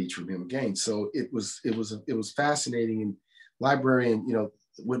got the speech from him again. So it was fascinating. And librarian, you know,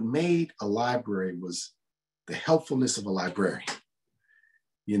 what made a library was the helpfulness of a librarian.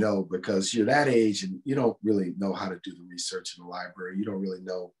 You know, because you're that age and you don't really know how to do the research in the library. You don't really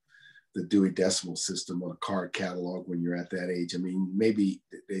know the Dewey Decimal System on a card catalog when you're at that age. I mean, maybe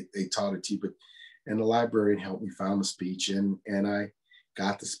they taught it to you, but, and the librarian helped me find the speech, and I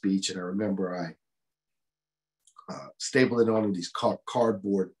got the speech. And I remember I stapled it onto these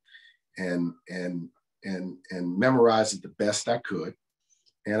cardboard and memorized it the best I could.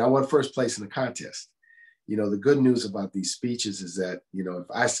 And I won first place in the contest. You know, the good news about these speeches is that, you know, if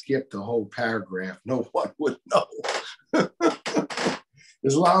I skipped the whole paragraph, no one would know.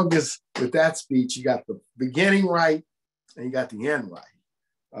 As long as with that speech, you got the beginning right and you got the end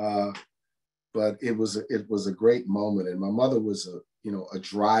right. But it was a great moment. And my mother was a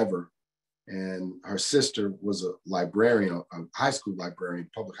driver, and her sister was a librarian, a high school librarian,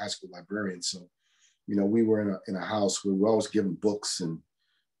 public high school librarian. So, you know, we were in a house where we were always given books and,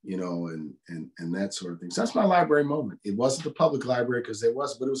 you know, and that sort of thing. So that's my library moment. It wasn't the public library because there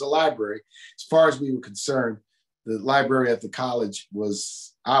was, but it was a library. As far as we were concerned, the library at the college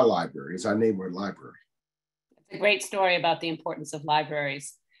was our library. It's our neighborhood library. It's a great story about the importance of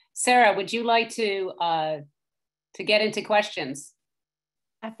libraries. Sarah, would you like to get into questions?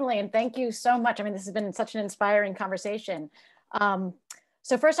 Definitely, and thank you so much. I mean, this has been such an inspiring conversation.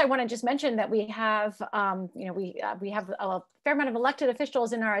 So first, I want to just mention that we have, we have a fair amount of elected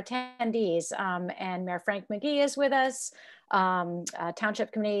officials in our attendees, and Mayor Frank McGee is with us,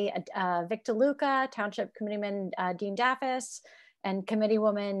 Township Committee Vic DeLuca, Township Committeeman Dean Daffis, and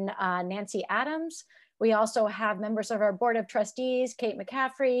Committeewoman Nancy Adams. We also have members of our Board of Trustees, Kate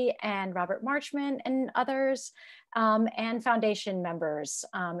McCaffrey and Robert Marchman and others, and foundation members,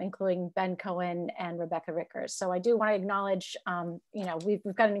 including Ben Cohen and Rebecca Rickers. So I do want to acknowledge,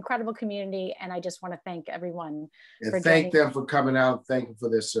 we've got an incredible community, and I just want to thank everyone. And thank them for coming out. Thank them for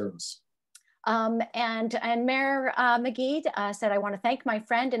their service. And Mayor McGee said, I want to thank my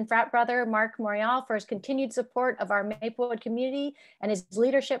friend and frat brother, Marc Morial, for his continued support of our Maplewood community and his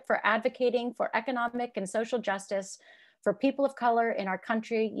leadership for advocating for economic and social justice for people of color in our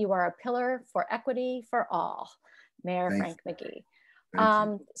country. You are a pillar for equity for all. Mayor Frank McGee.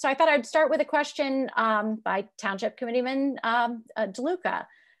 So I thought I'd start with a question by Township Committeeman DeLuca.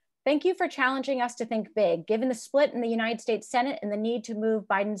 Thank you for challenging us to think big. Given the split in the United States Senate and the need to move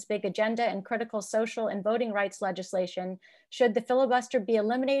Biden's big agenda and critical social and voting rights legislation, should the filibuster be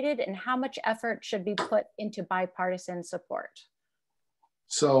eliminated, and how much effort should be put into bipartisan support?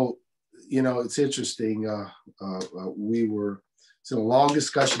 So, it's interesting. It's a long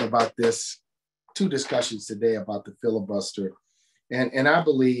discussion about this, 2 discussions today about the filibuster. And I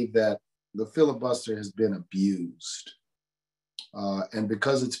believe that the filibuster has been abused. And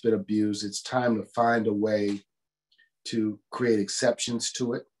because it's been abused, it's time to find a way to create exceptions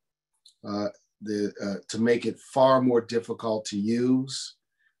to it, to make it far more difficult to use.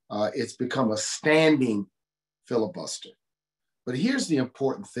 It's become a standing filibuster. But here's the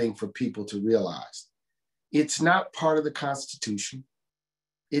important thing for people to realize. It's not part of the Constitution.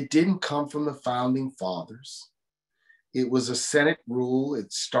 It didn't come from the founding fathers. It was a Senate rule.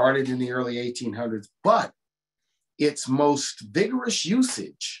 It started in the early 1800s, but its most vigorous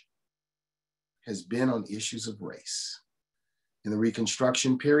usage has been on issues of race in the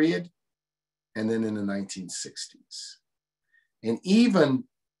Reconstruction period and then in the 1960s. And even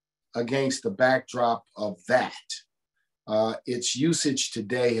against the backdrop of that, its usage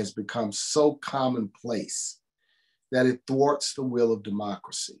today has become so commonplace that it thwarts the will of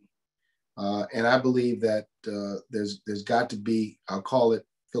democracy. And I believe that there's got to be, I'll call it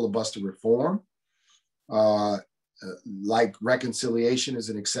filibuster reform. Like reconciliation is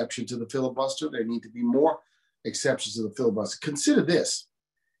an exception to the filibuster. There need to be more exceptions to the filibuster. Consider this.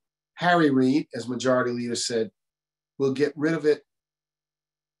 Harry Reid, as majority leader, said, we'll get rid of it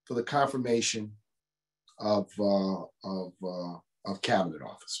for the confirmation of cabinet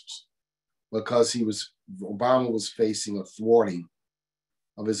officers, because Obama was facing a thwarting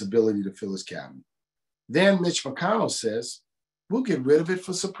of his ability to fill his cabinet. Then Mitch McConnell says, we'll get rid of it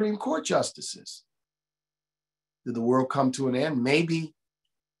for Supreme Court justices. Did the world come to an end? Maybe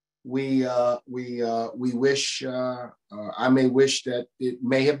we wish, I may wish that it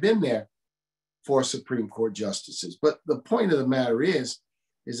may have been there for Supreme Court justices. But the point of the matter is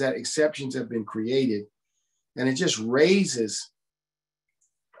that exceptions have been created, and it just raises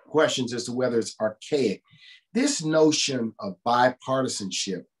questions as to whether it's archaic. This notion of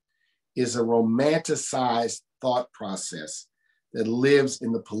bipartisanship is a romanticized thought process that lives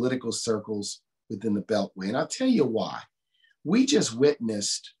in the political circles within the Beltway. And I'll tell you why. We just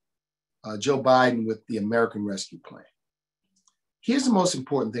witnessed Joe Biden with the American Rescue Plan. Here's the most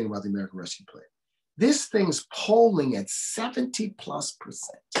important thing about the American Rescue Plan. This thing's polling at 70+%,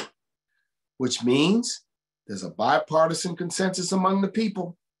 which means there's a bipartisan consensus among the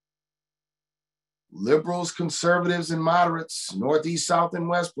people. Liberals, conservatives, and moderates, Northeast, South, and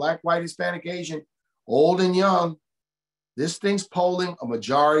West, Black, white, Hispanic, Asian, old and young. This thing's polling a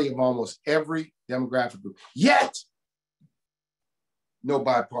majority of almost every demographic group. Yet, no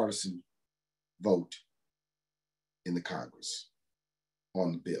bipartisan vote in the Congress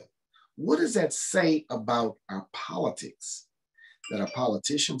on the bill. What does that say about our politics? That our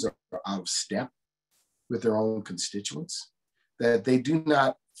politicians are out of step with their own constituents? That they do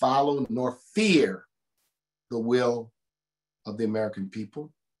not follow nor fear the will of the American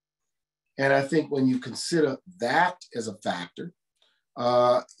people? And I think when you consider that as a factor,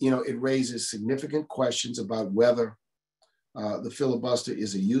 it raises significant questions about whether the filibuster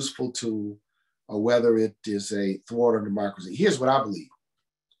is a useful tool or whether it is a thwart on democracy. Here's what I believe.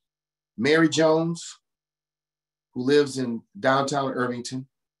 Mary Jones, who lives in downtown Irvington,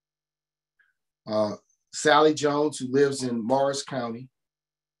 Sally Jones, who lives in Morris County,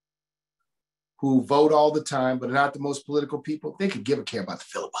 who vote all the time but are not the most political people, they could give a care about the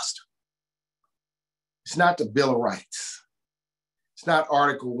filibuster. It's not the Bill of Rights. It's not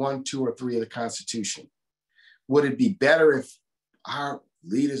Article 1, 2, or 3 of the Constitution. Would it be better if our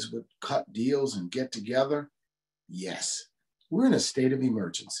leaders would cut deals and get together. Yes, we're in a state of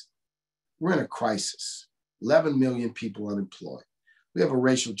emergency. We're in a crisis. 11 million people unemployed. We have a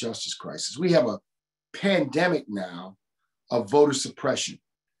racial justice crisis. We have a pandemic now of voter suppression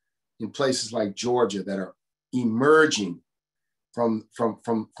in places like Georgia that are emerging from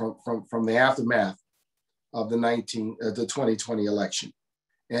the aftermath of the 2020 election.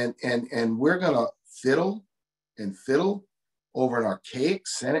 And we're gonna fiddle over an archaic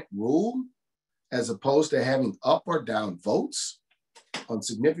Senate rule as opposed to having up or down votes on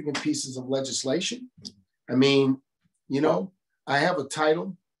significant pieces of legislation. I mean, you know, I have a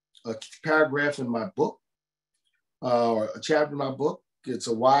title, a paragraph in my book, or a chapter in my book. It's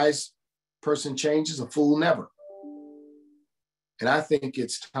a wise person changes, a fool never. And I think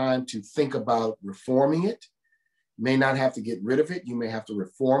it's time to think about reforming it. You may not have to get rid of it. You may have to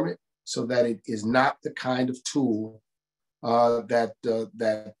reform it so that it is not the kind of tool that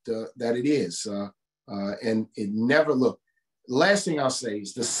it is. And it never, look, last thing I'll say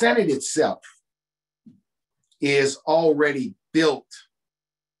is the Senate itself is already built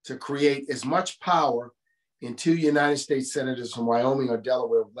to create as much power in 2 United States senators from Wyoming or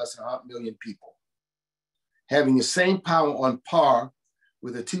Delaware with less than 100 million people, having the same power on par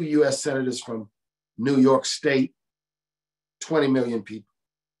with the 2 US senators from New York State, 20 million people,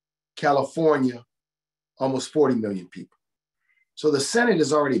 California, almost 40 million people. So the Senate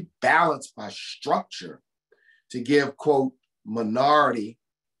is already balanced by structure to give, quote, minority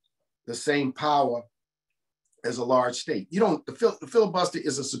the same power as a large state. You don't, the filibuster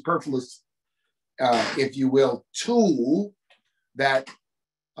is a superfluous, if you will, tool that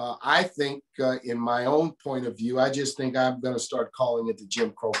I think, in my own point of view, I just think I'm going to start calling it the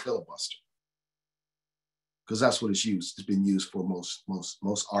Jim Crow filibuster, because that's what it's used. It's been used for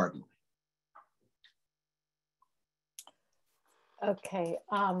most ardently. Okay.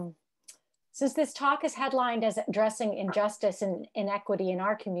 Since this talk is headlined as addressing injustice and inequity in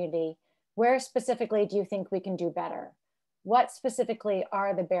our community, where specifically do you think we can do better? What specifically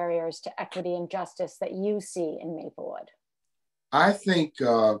are the barriers to equity and justice that you see in Maplewood? I think,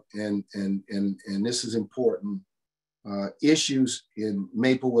 and this is important, issues in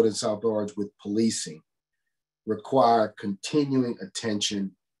Maplewood and South Orange with policing require continuing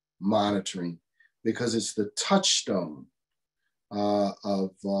attention, monitoring, because it's the touchstone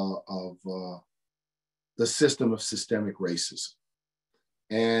of the system of systemic racism.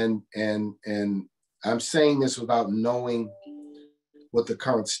 And I'm saying this without knowing what the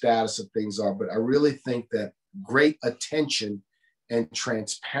current status of things are, but I really think that great attention and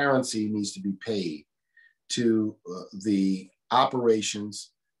transparency needs to be paid to the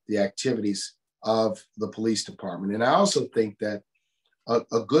operations, the activities of the police department. And I also think that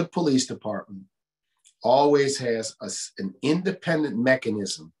a good police department always has an independent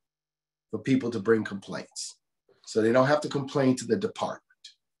mechanism for people to bring complaints. So they don't have to complain to the department.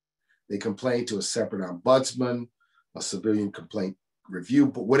 They complain to a separate ombudsman, a civilian complaint review,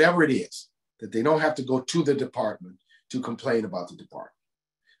 but whatever it is, that they don't have to go to the department to complain about the department,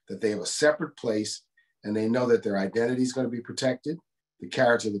 that they have a separate place and they know that their identity is going to be protected, the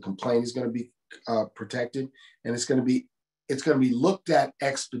character of the complaint is going to be protected, and it's going to be looked at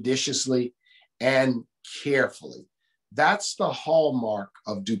expeditiously and carefully. That's the hallmark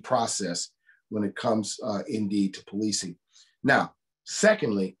of due process when it comes indeed to policing. Now,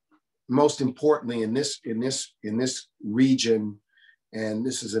 secondly, most importantly in this region, and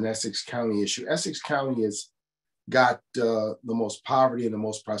this is an Essex County issue, Essex County has got the most poverty and the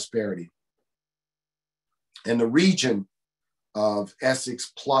most prosperity. And the region of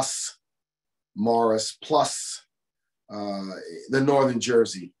Essex plus Morris plus the Northern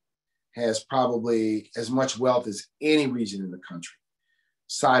Jersey has probably as much wealth as any region in the country,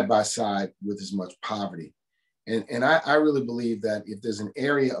 side by side with as much poverty. And I really believe that if there's an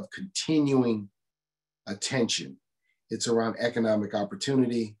area of continuing attention, it's around economic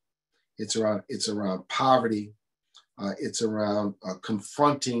opportunity, it's around poverty, it's around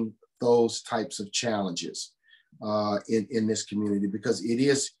confronting those types of challenges in this community, because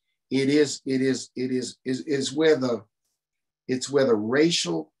it's where the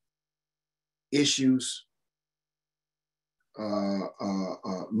racial issues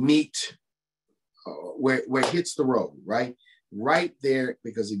meet, where it hits the road, right there,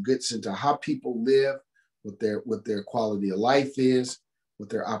 because it gets into how people live, what their quality of life is, what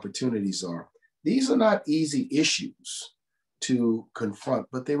their opportunities are. These are not easy issues to confront,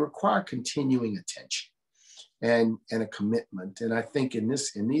 but they require continuing attention and a commitment. And I think in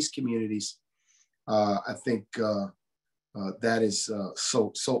these communities, I think that is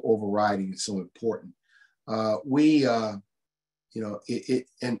so overriding and so important. We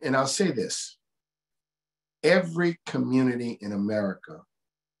and I'll say this, every community in America,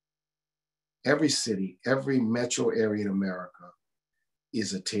 every city, every metro area in America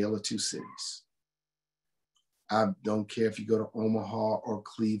is a tale of two cities. I don't care if you go to Omaha or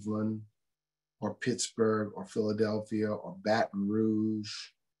Cleveland or Pittsburgh or Philadelphia or Baton Rouge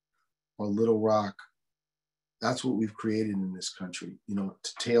or Little Rock. That's what we've created in this country,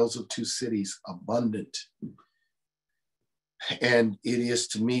 tales of two cities, abundant. And it is,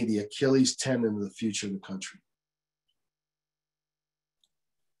 to me, the Achilles tendon of the future of the country.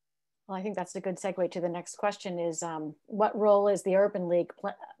 Well, I think that's a good segue to the next question is, what role is the Urban League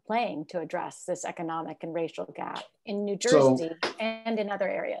playing to address this economic and racial gap in New Jersey and in other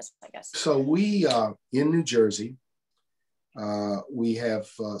areas, I guess? So we, in New Jersey, we have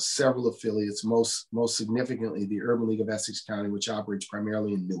several affiliates, most significantly the Urban League of Essex County, which operates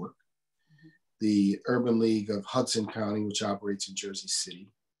primarily in Newark, the Urban League of Hudson County, which operates in Jersey City,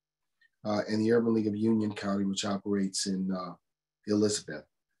 and the Urban League of Union County, which operates in Elizabeth.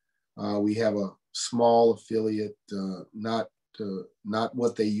 We have a small affiliate, not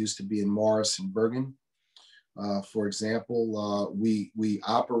what they used to be in Morris and Bergen. For example, we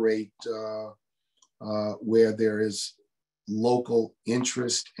operate where there is local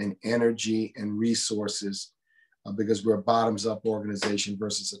interest and energy and resources because we're a bottoms-up organization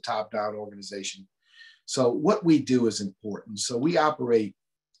versus a top-down organization. So what we do is important. So we operate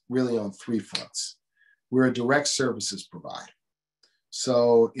really on three fronts. We're a direct services provider.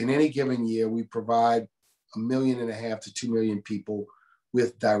 So in any given year, we provide 1.5 million to 2 million people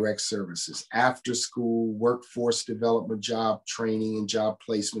with direct services, after school, workforce development, job training and job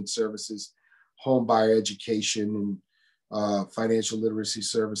placement services, home buyer education and financial literacy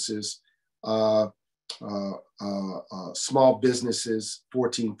services, small businesses,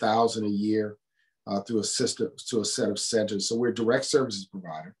 14,000 a year through a set of centers. So we're a direct services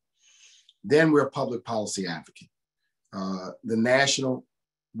provider. Then we're a public policy advocate. The national,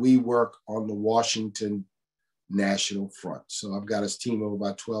 we work on the Washington national front. So I've got a team of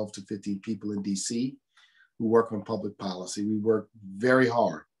about 12 to 15 people in DC who work on public policy. We work very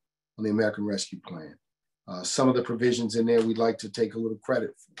hard on the American Rescue Plan. Some of the provisions in there we'd like to take a little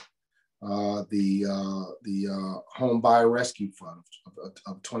credit for. The Home Buyer Rescue Fund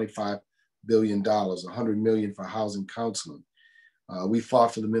of $25 billion, $100 million for housing counseling. We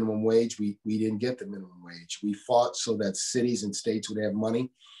fought for the minimum wage. We didn't get the minimum wage. We fought so that cities and states would have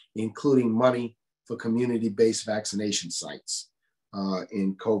money, including money for community-based vaccination sites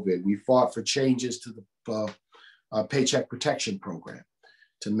in COVID. We fought for changes to the Paycheck Protection Program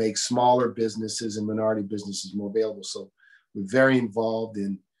to make smaller businesses and minority businesses more available. So we're very involved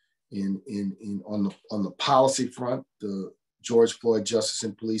on the policy front, the George Floyd Justice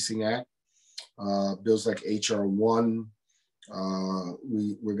and Policing Act, bills like HR 1.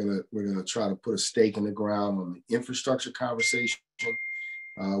 We're gonna try to put a stake in the ground on the infrastructure conversation.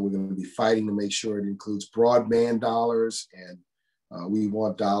 We're going to be fighting to make sure it includes broadband dollars, and we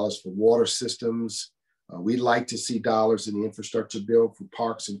want dollars for water systems. We'd like to see dollars in the infrastructure bill for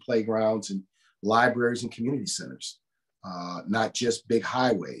parks and playgrounds and libraries and community centers, not just big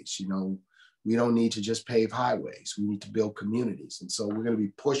highways. We don't need to just pave highways. We need to build communities. And so we're going to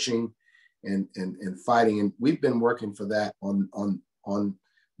be pushing and fighting. And we've been working for that on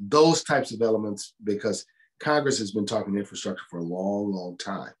those types of elements because Congress has been talking infrastructure for a long, long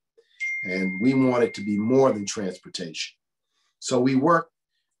time. And we want it to be more than transportation. So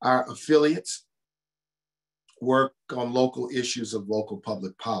our affiliates work on local issues of local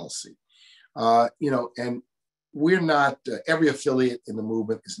public policy. And we're not, every affiliate in the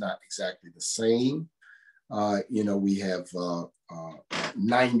movement is not exactly the same. We have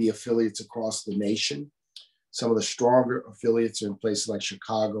 90 affiliates across the nation. Some of the stronger affiliates are in places like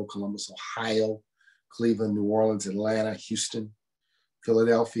Chicago, Columbus, Ohio, Cleveland, New Orleans, Atlanta, Houston,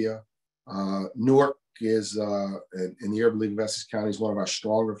 Philadelphia. Newark is, in the Urban League of Essex County, is one of our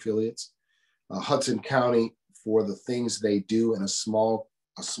stronger affiliates. Hudson County, for the things they do in a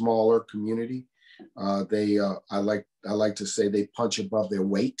smaller community, I like to say they punch above their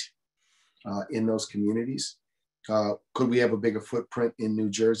weight in those communities. Could we have a bigger footprint in New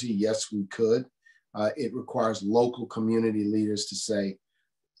Jersey? Yes, we could. It requires local community leaders to say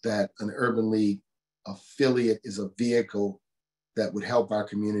that an Urban League affiliate is a vehicle that would help our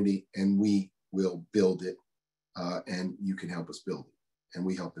community, and we will build it, and you can help us build it, and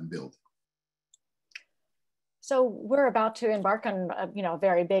we help them build it. So we're about to embark on a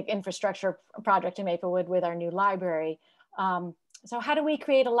very big infrastructure project in Maplewood with our new library. So how do we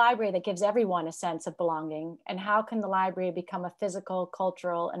create a library that gives everyone a sense of belonging? And how can the library become a physical,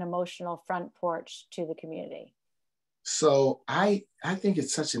 cultural, and emotional front porch to the community? So I think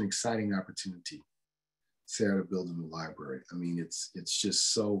it's such an exciting opportunity, Sarah, to build a new library. I mean, it's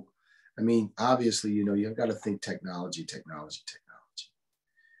just so, I mean, obviously, you know, you've got to think technology.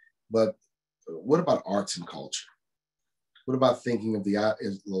 But what about arts and culture? What about thinking of the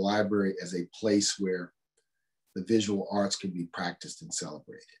library as a place where the visual arts can be practiced and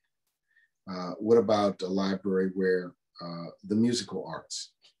celebrated? What about a library where the musical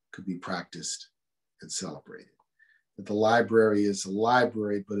arts could be practiced and celebrated? That the library is a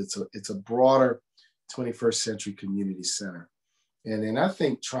library, but it's a broader 21st century community center. And I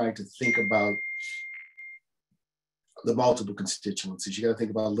think trying to think about the multiple constituencies, you got to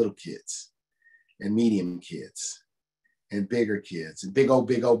think about little kids and medium kids and bigger kids and big old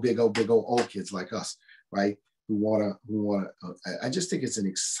kids like us, right? Who wanna, I just think it's an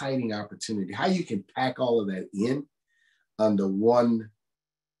exciting opportunity. How you can pack all of that in under one,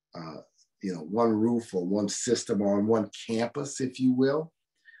 one roof or one system or on one campus, if you will,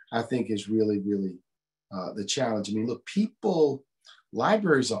 I think is really, really the challenge. I mean, look,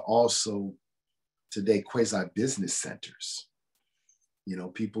 libraries are also today quasi-business centers. You know,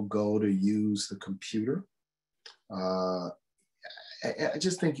 people go to use the computer. I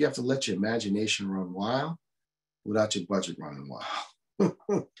just think you have to let your imagination run wild without your budget running wild.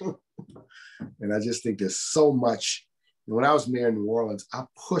 And I just think there's so much. When I was mayor of New Orleans, I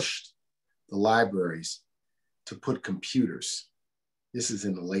pushed the libraries to put computers. This is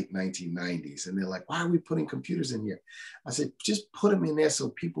in the late 1990s. And they're like, why are we putting computers in here? I said, just put them in there so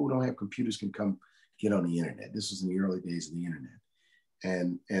people who don't have computers can come get on the internet. This was in the early days of the internet.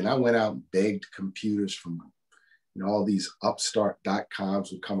 And I went out and begged computers from, you know, all these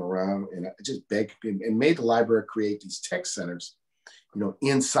upstart.coms would come around, and I just begged and made the library create these tech centers, you know,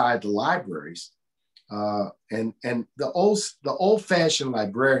 inside the libraries. And the old-fashioned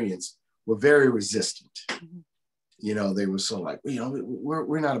librarians were very resistant. Mm-hmm. You know, they were so like, you know,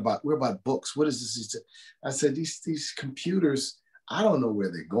 we're about books. What is this? I said, these computers, I don't know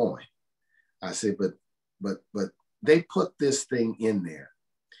where they're going. I said, but they put this thing in there,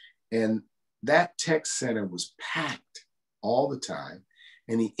 and that tech center was packed all the time.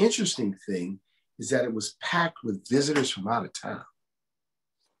 And the interesting thing is that it was packed with visitors from out of town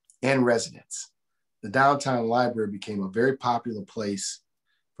and residents. The downtown library became a very popular place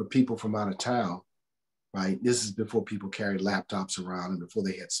for people from out of town, right? This is before people carried laptops around and before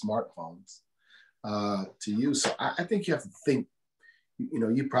they had smartphones to use. So I think you have to think, you know,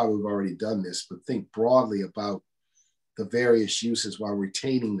 you probably have already done this, but think broadly about the various uses while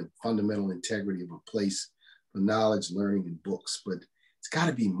retaining the fundamental integrity of a place for knowledge, learning, and books. But it's got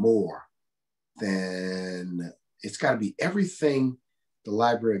to be more than, it's got to be everything the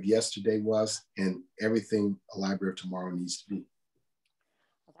library of yesterday was and everything a library of tomorrow needs to be.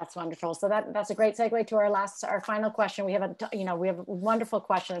 That's wonderful. So that's a great segue to our final question. We have we have wonderful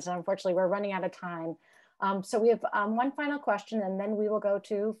questions, and unfortunately we're running out of time. So we have one final question, and then we will go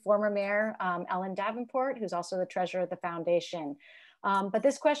to former Mayor Ellen Davenport, who's also the treasurer of the foundation. But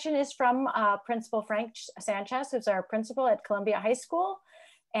this question is from Principal Frank Sanchez, who's our principal at Columbia High School.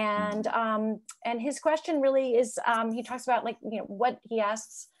 And his question really is, he talks about what he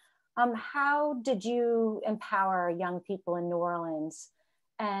asks, how did you empower young people in New Orleans?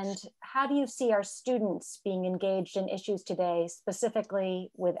 And how do you see our students being engaged in issues today, specifically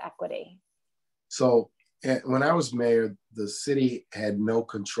with equity? So when I was mayor, the city had no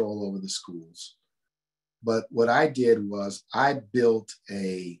control over the schools. But what I did was I built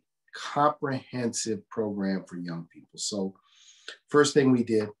a comprehensive program for young people. So first thing we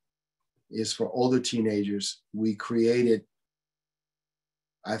did is for older teenagers, we created,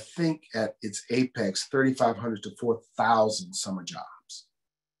 I think at its apex, 3,500 to 4,000 summer jobs.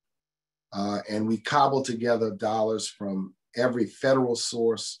 And we cobbled together dollars from every federal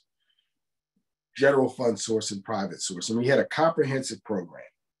source, general fund source, and private source. And we had a comprehensive program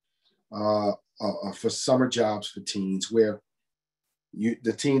for summer jobs for teens, where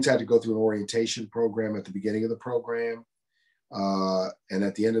the teens had to go through an orientation program at the beginning of the program. And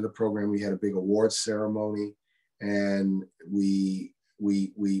at the end of the program, we had a big awards ceremony, and we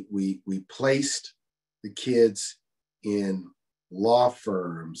placed the kids in law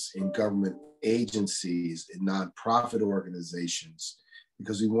firms, in government agencies, in nonprofit organizations,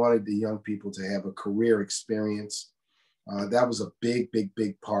 because we wanted the young people to have a career experience. That was a big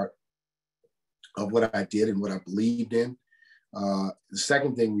part of what I did and what I believed in. The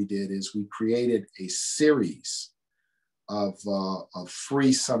second thing we did is we created a series of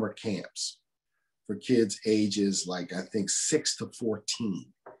free summer camps for kids ages like, I think, 6 to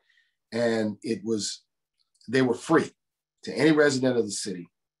 14. And they were free to any resident of the city.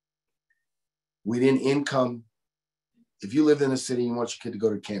 We didn't income if you lived in the city, you want your kid to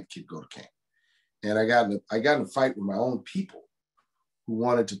go to camp, kid, go to camp. And I got in a fight with my own people who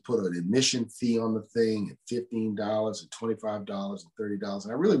wanted to put an admission fee on the thing at $15 and $25 and $30.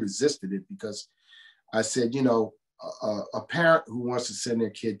 And I really resisted it because I said, you know, a parent who wants to send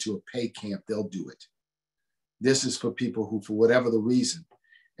their kid to a pay camp, they'll do it. This is for people who, for whatever the reason.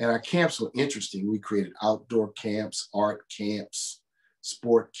 And our camps were interesting. We created outdoor camps, art camps,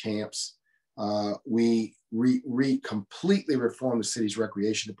 sport camps. We completely reformed the city's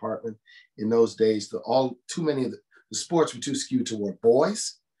recreation department. In those days, too many of the sports were too skewed toward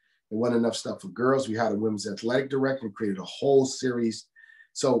boys. There wasn't enough stuff for girls. We hired a women's athletic director and created a whole series.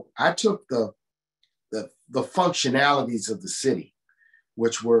 So I took the functionalities of the city,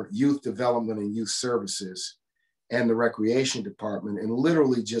 which were youth development and youth services, and the recreation department, and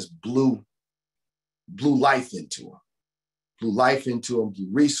literally just blew life into them. Blew life into them, blew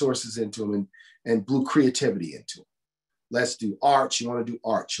resources into them, and blew creativity into them. Let's do arts. You want to do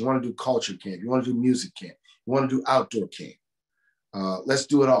arts. You want to do culture camp. You want to do music camp. You want to do outdoor camp. Let's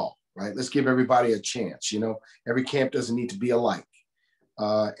do it all, right? Let's give everybody a chance. You know, every camp doesn't need to be alike.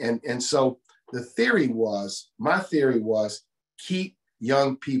 And so my theory was keep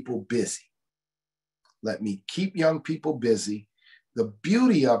young people busy. Let me keep young people busy. The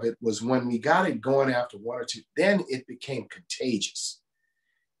beauty of it was when we got it going after one or two, then it became contagious.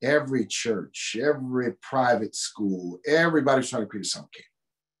 Every church, every private school, everybody's trying to create a summer camp,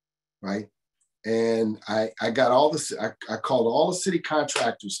 right? And I called all the city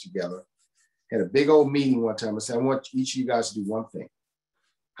contractors together, had a big old meeting one time. I said, I want each of you guys to do one thing.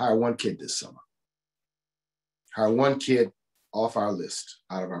 Hire one kid this summer. Hire one kid off our list,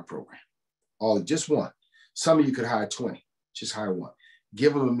 out of our program. Just one. Some of you could hire 20, just hire one.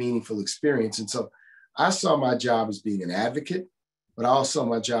 Give them a meaningful experience. And so I saw my job as being an advocate, but also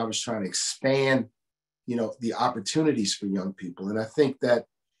my job is trying to expand, you know, the opportunities for young people. And I think that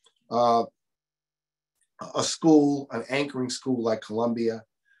a school, an anchoring school like Columbia,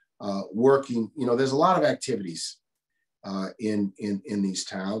 working, you know, there's a lot of activities in these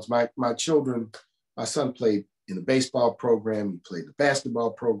towns. My son played in the baseball program, he played the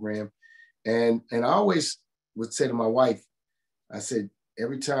basketball program. And I always would say to my wife, I said,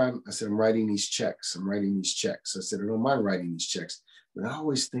 every time I said, I'm writing these checks. I said, I don't mind writing these checks, but I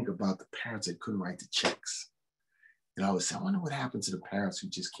always think about the parents that couldn't write the checks. And I always say, I wonder what happens to the parents who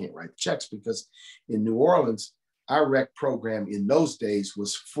just can't write the checks, because in New Orleans, our rec program in those days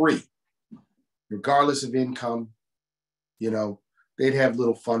was free, regardless of income. You know, they'd have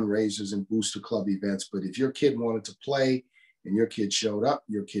little fundraisers and booster club events, but if your kid wanted to play and your kid showed up,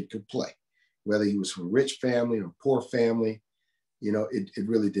 your kid could play. Whether he was from a rich family or poor family, you know, it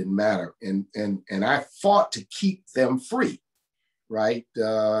really didn't matter. And I fought to keep them free, right?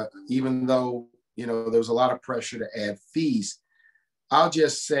 Even though, you know, there was a lot of pressure to add fees. I'll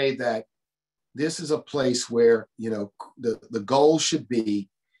just say that this is a place where, you know, the goal should be,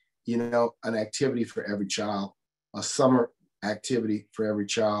 you know, an activity for every child, a summer activity for every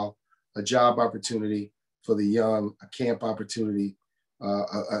child, a job opportunity for the young, a camp opportunity,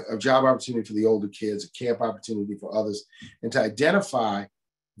 a job opportunity for the older kids, a camp opportunity for others, and to identify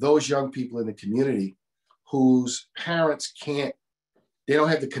those young people in the community whose parents they don't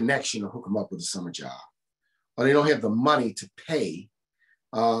have the connection to hook them up with a summer job, or they don't have the money to pay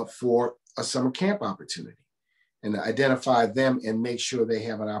for a summer camp opportunity, and to identify them and make sure they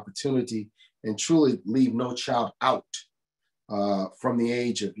have an opportunity and truly leave no child out from the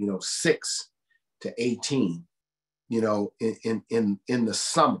age of, you know, 6 to 18, you know, in the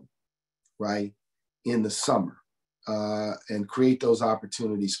summer, right? In the summer, and create those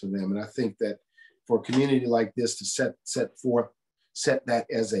opportunities for them. And I think that for a community like this to set that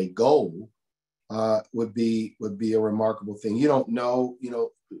as a goal would be a remarkable thing. You don't know, you know,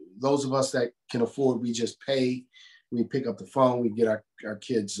 those of us that can afford, we just pay, we pick up the phone, we get our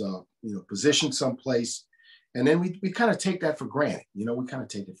kids, you know, positioned someplace. And then we kind of take that for granted. You know, we kind of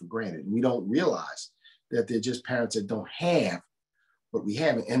take it for granted. And we don't realize that they're just parents that don't have what we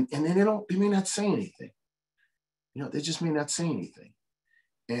have. And then they may not say anything. You know, they just may not say anything.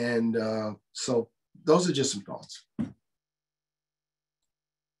 And so those are just some thoughts.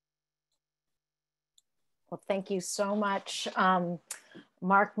 Well, thank you so much,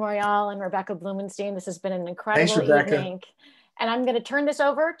 Marc Morial and Rebecca Blumenstein. This has been an incredible evening. And I'm going to turn this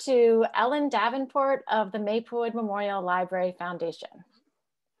over to Ellen Davenport of the Maplewood Memorial Library Foundation.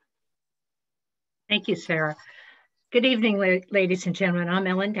 Thank you, Sarah. Good evening, ladies and gentlemen. I'm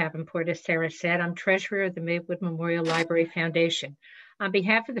Ellen Davenport, as Sarah said. I'm treasurer of the Maplewood Memorial Library Foundation. On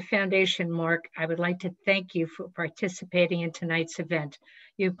behalf of the foundation, Marc, I would like to thank you for participating in tonight's event.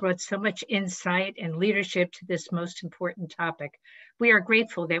 You've brought so much insight and leadership to this most important topic. We are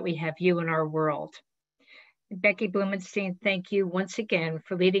grateful that we have you in our world. Rebecca Blumenstein, thank you once again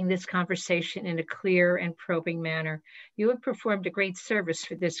for leading this conversation in a clear and probing manner. You have performed a great service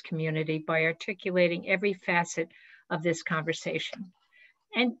for this community by articulating every facet of this conversation.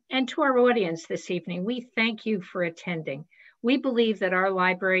 And to our audience this evening, we thank you for attending. We believe that our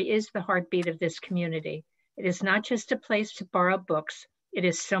library is the heartbeat of this community. It is not just a place to borrow books, it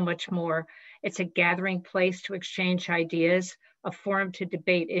is so much more. It's a gathering place to exchange ideas, a forum to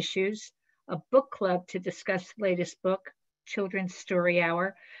debate issues, a book club to discuss the latest book, children's story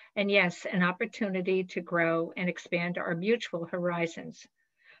hour, and yes, an opportunity to grow and expand our mutual horizons.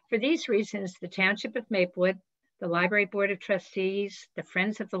 For these reasons, the Township of Maplewood, the Library Board of Trustees, the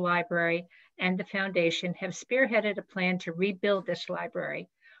Friends of the Library, and the Foundation have spearheaded a plan to rebuild this library.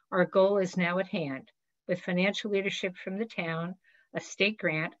 Our goal is now at hand. With financial leadership from the town, a state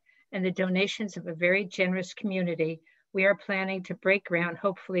grant, and the donations of a very generous community, we are planning to break ground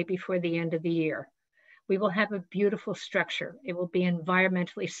hopefully before the end of the year. We will have a beautiful structure. It will be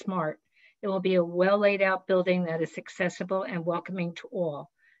environmentally smart. It will be a well laid out building that is accessible and welcoming to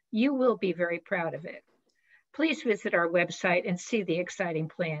all. You will be very proud of it. Please visit our website and see the exciting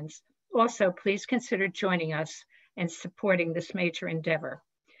plans. Also, please consider joining us and supporting this major endeavor.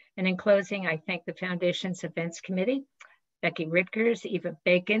 And in closing, I thank the Foundation's Events Committee, Becky Ritkers, Eva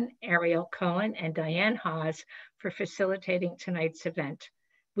Bacon, Ariel Cohen, and Diane Haas for facilitating tonight's event.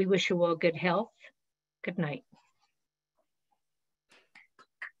 We wish you all good health. Good night.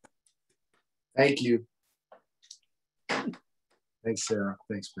 Thank you. Thanks, Sarah.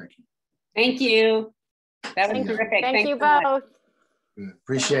 Thanks, Becky. Thank you. That was terrific. Thank you so much. both. Good.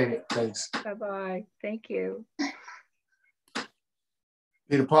 Appreciate it. Thanks. Bye-bye. Thank you.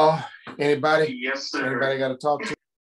 Peter Paul, anybody? Yes, sir. Anybody got to talk to?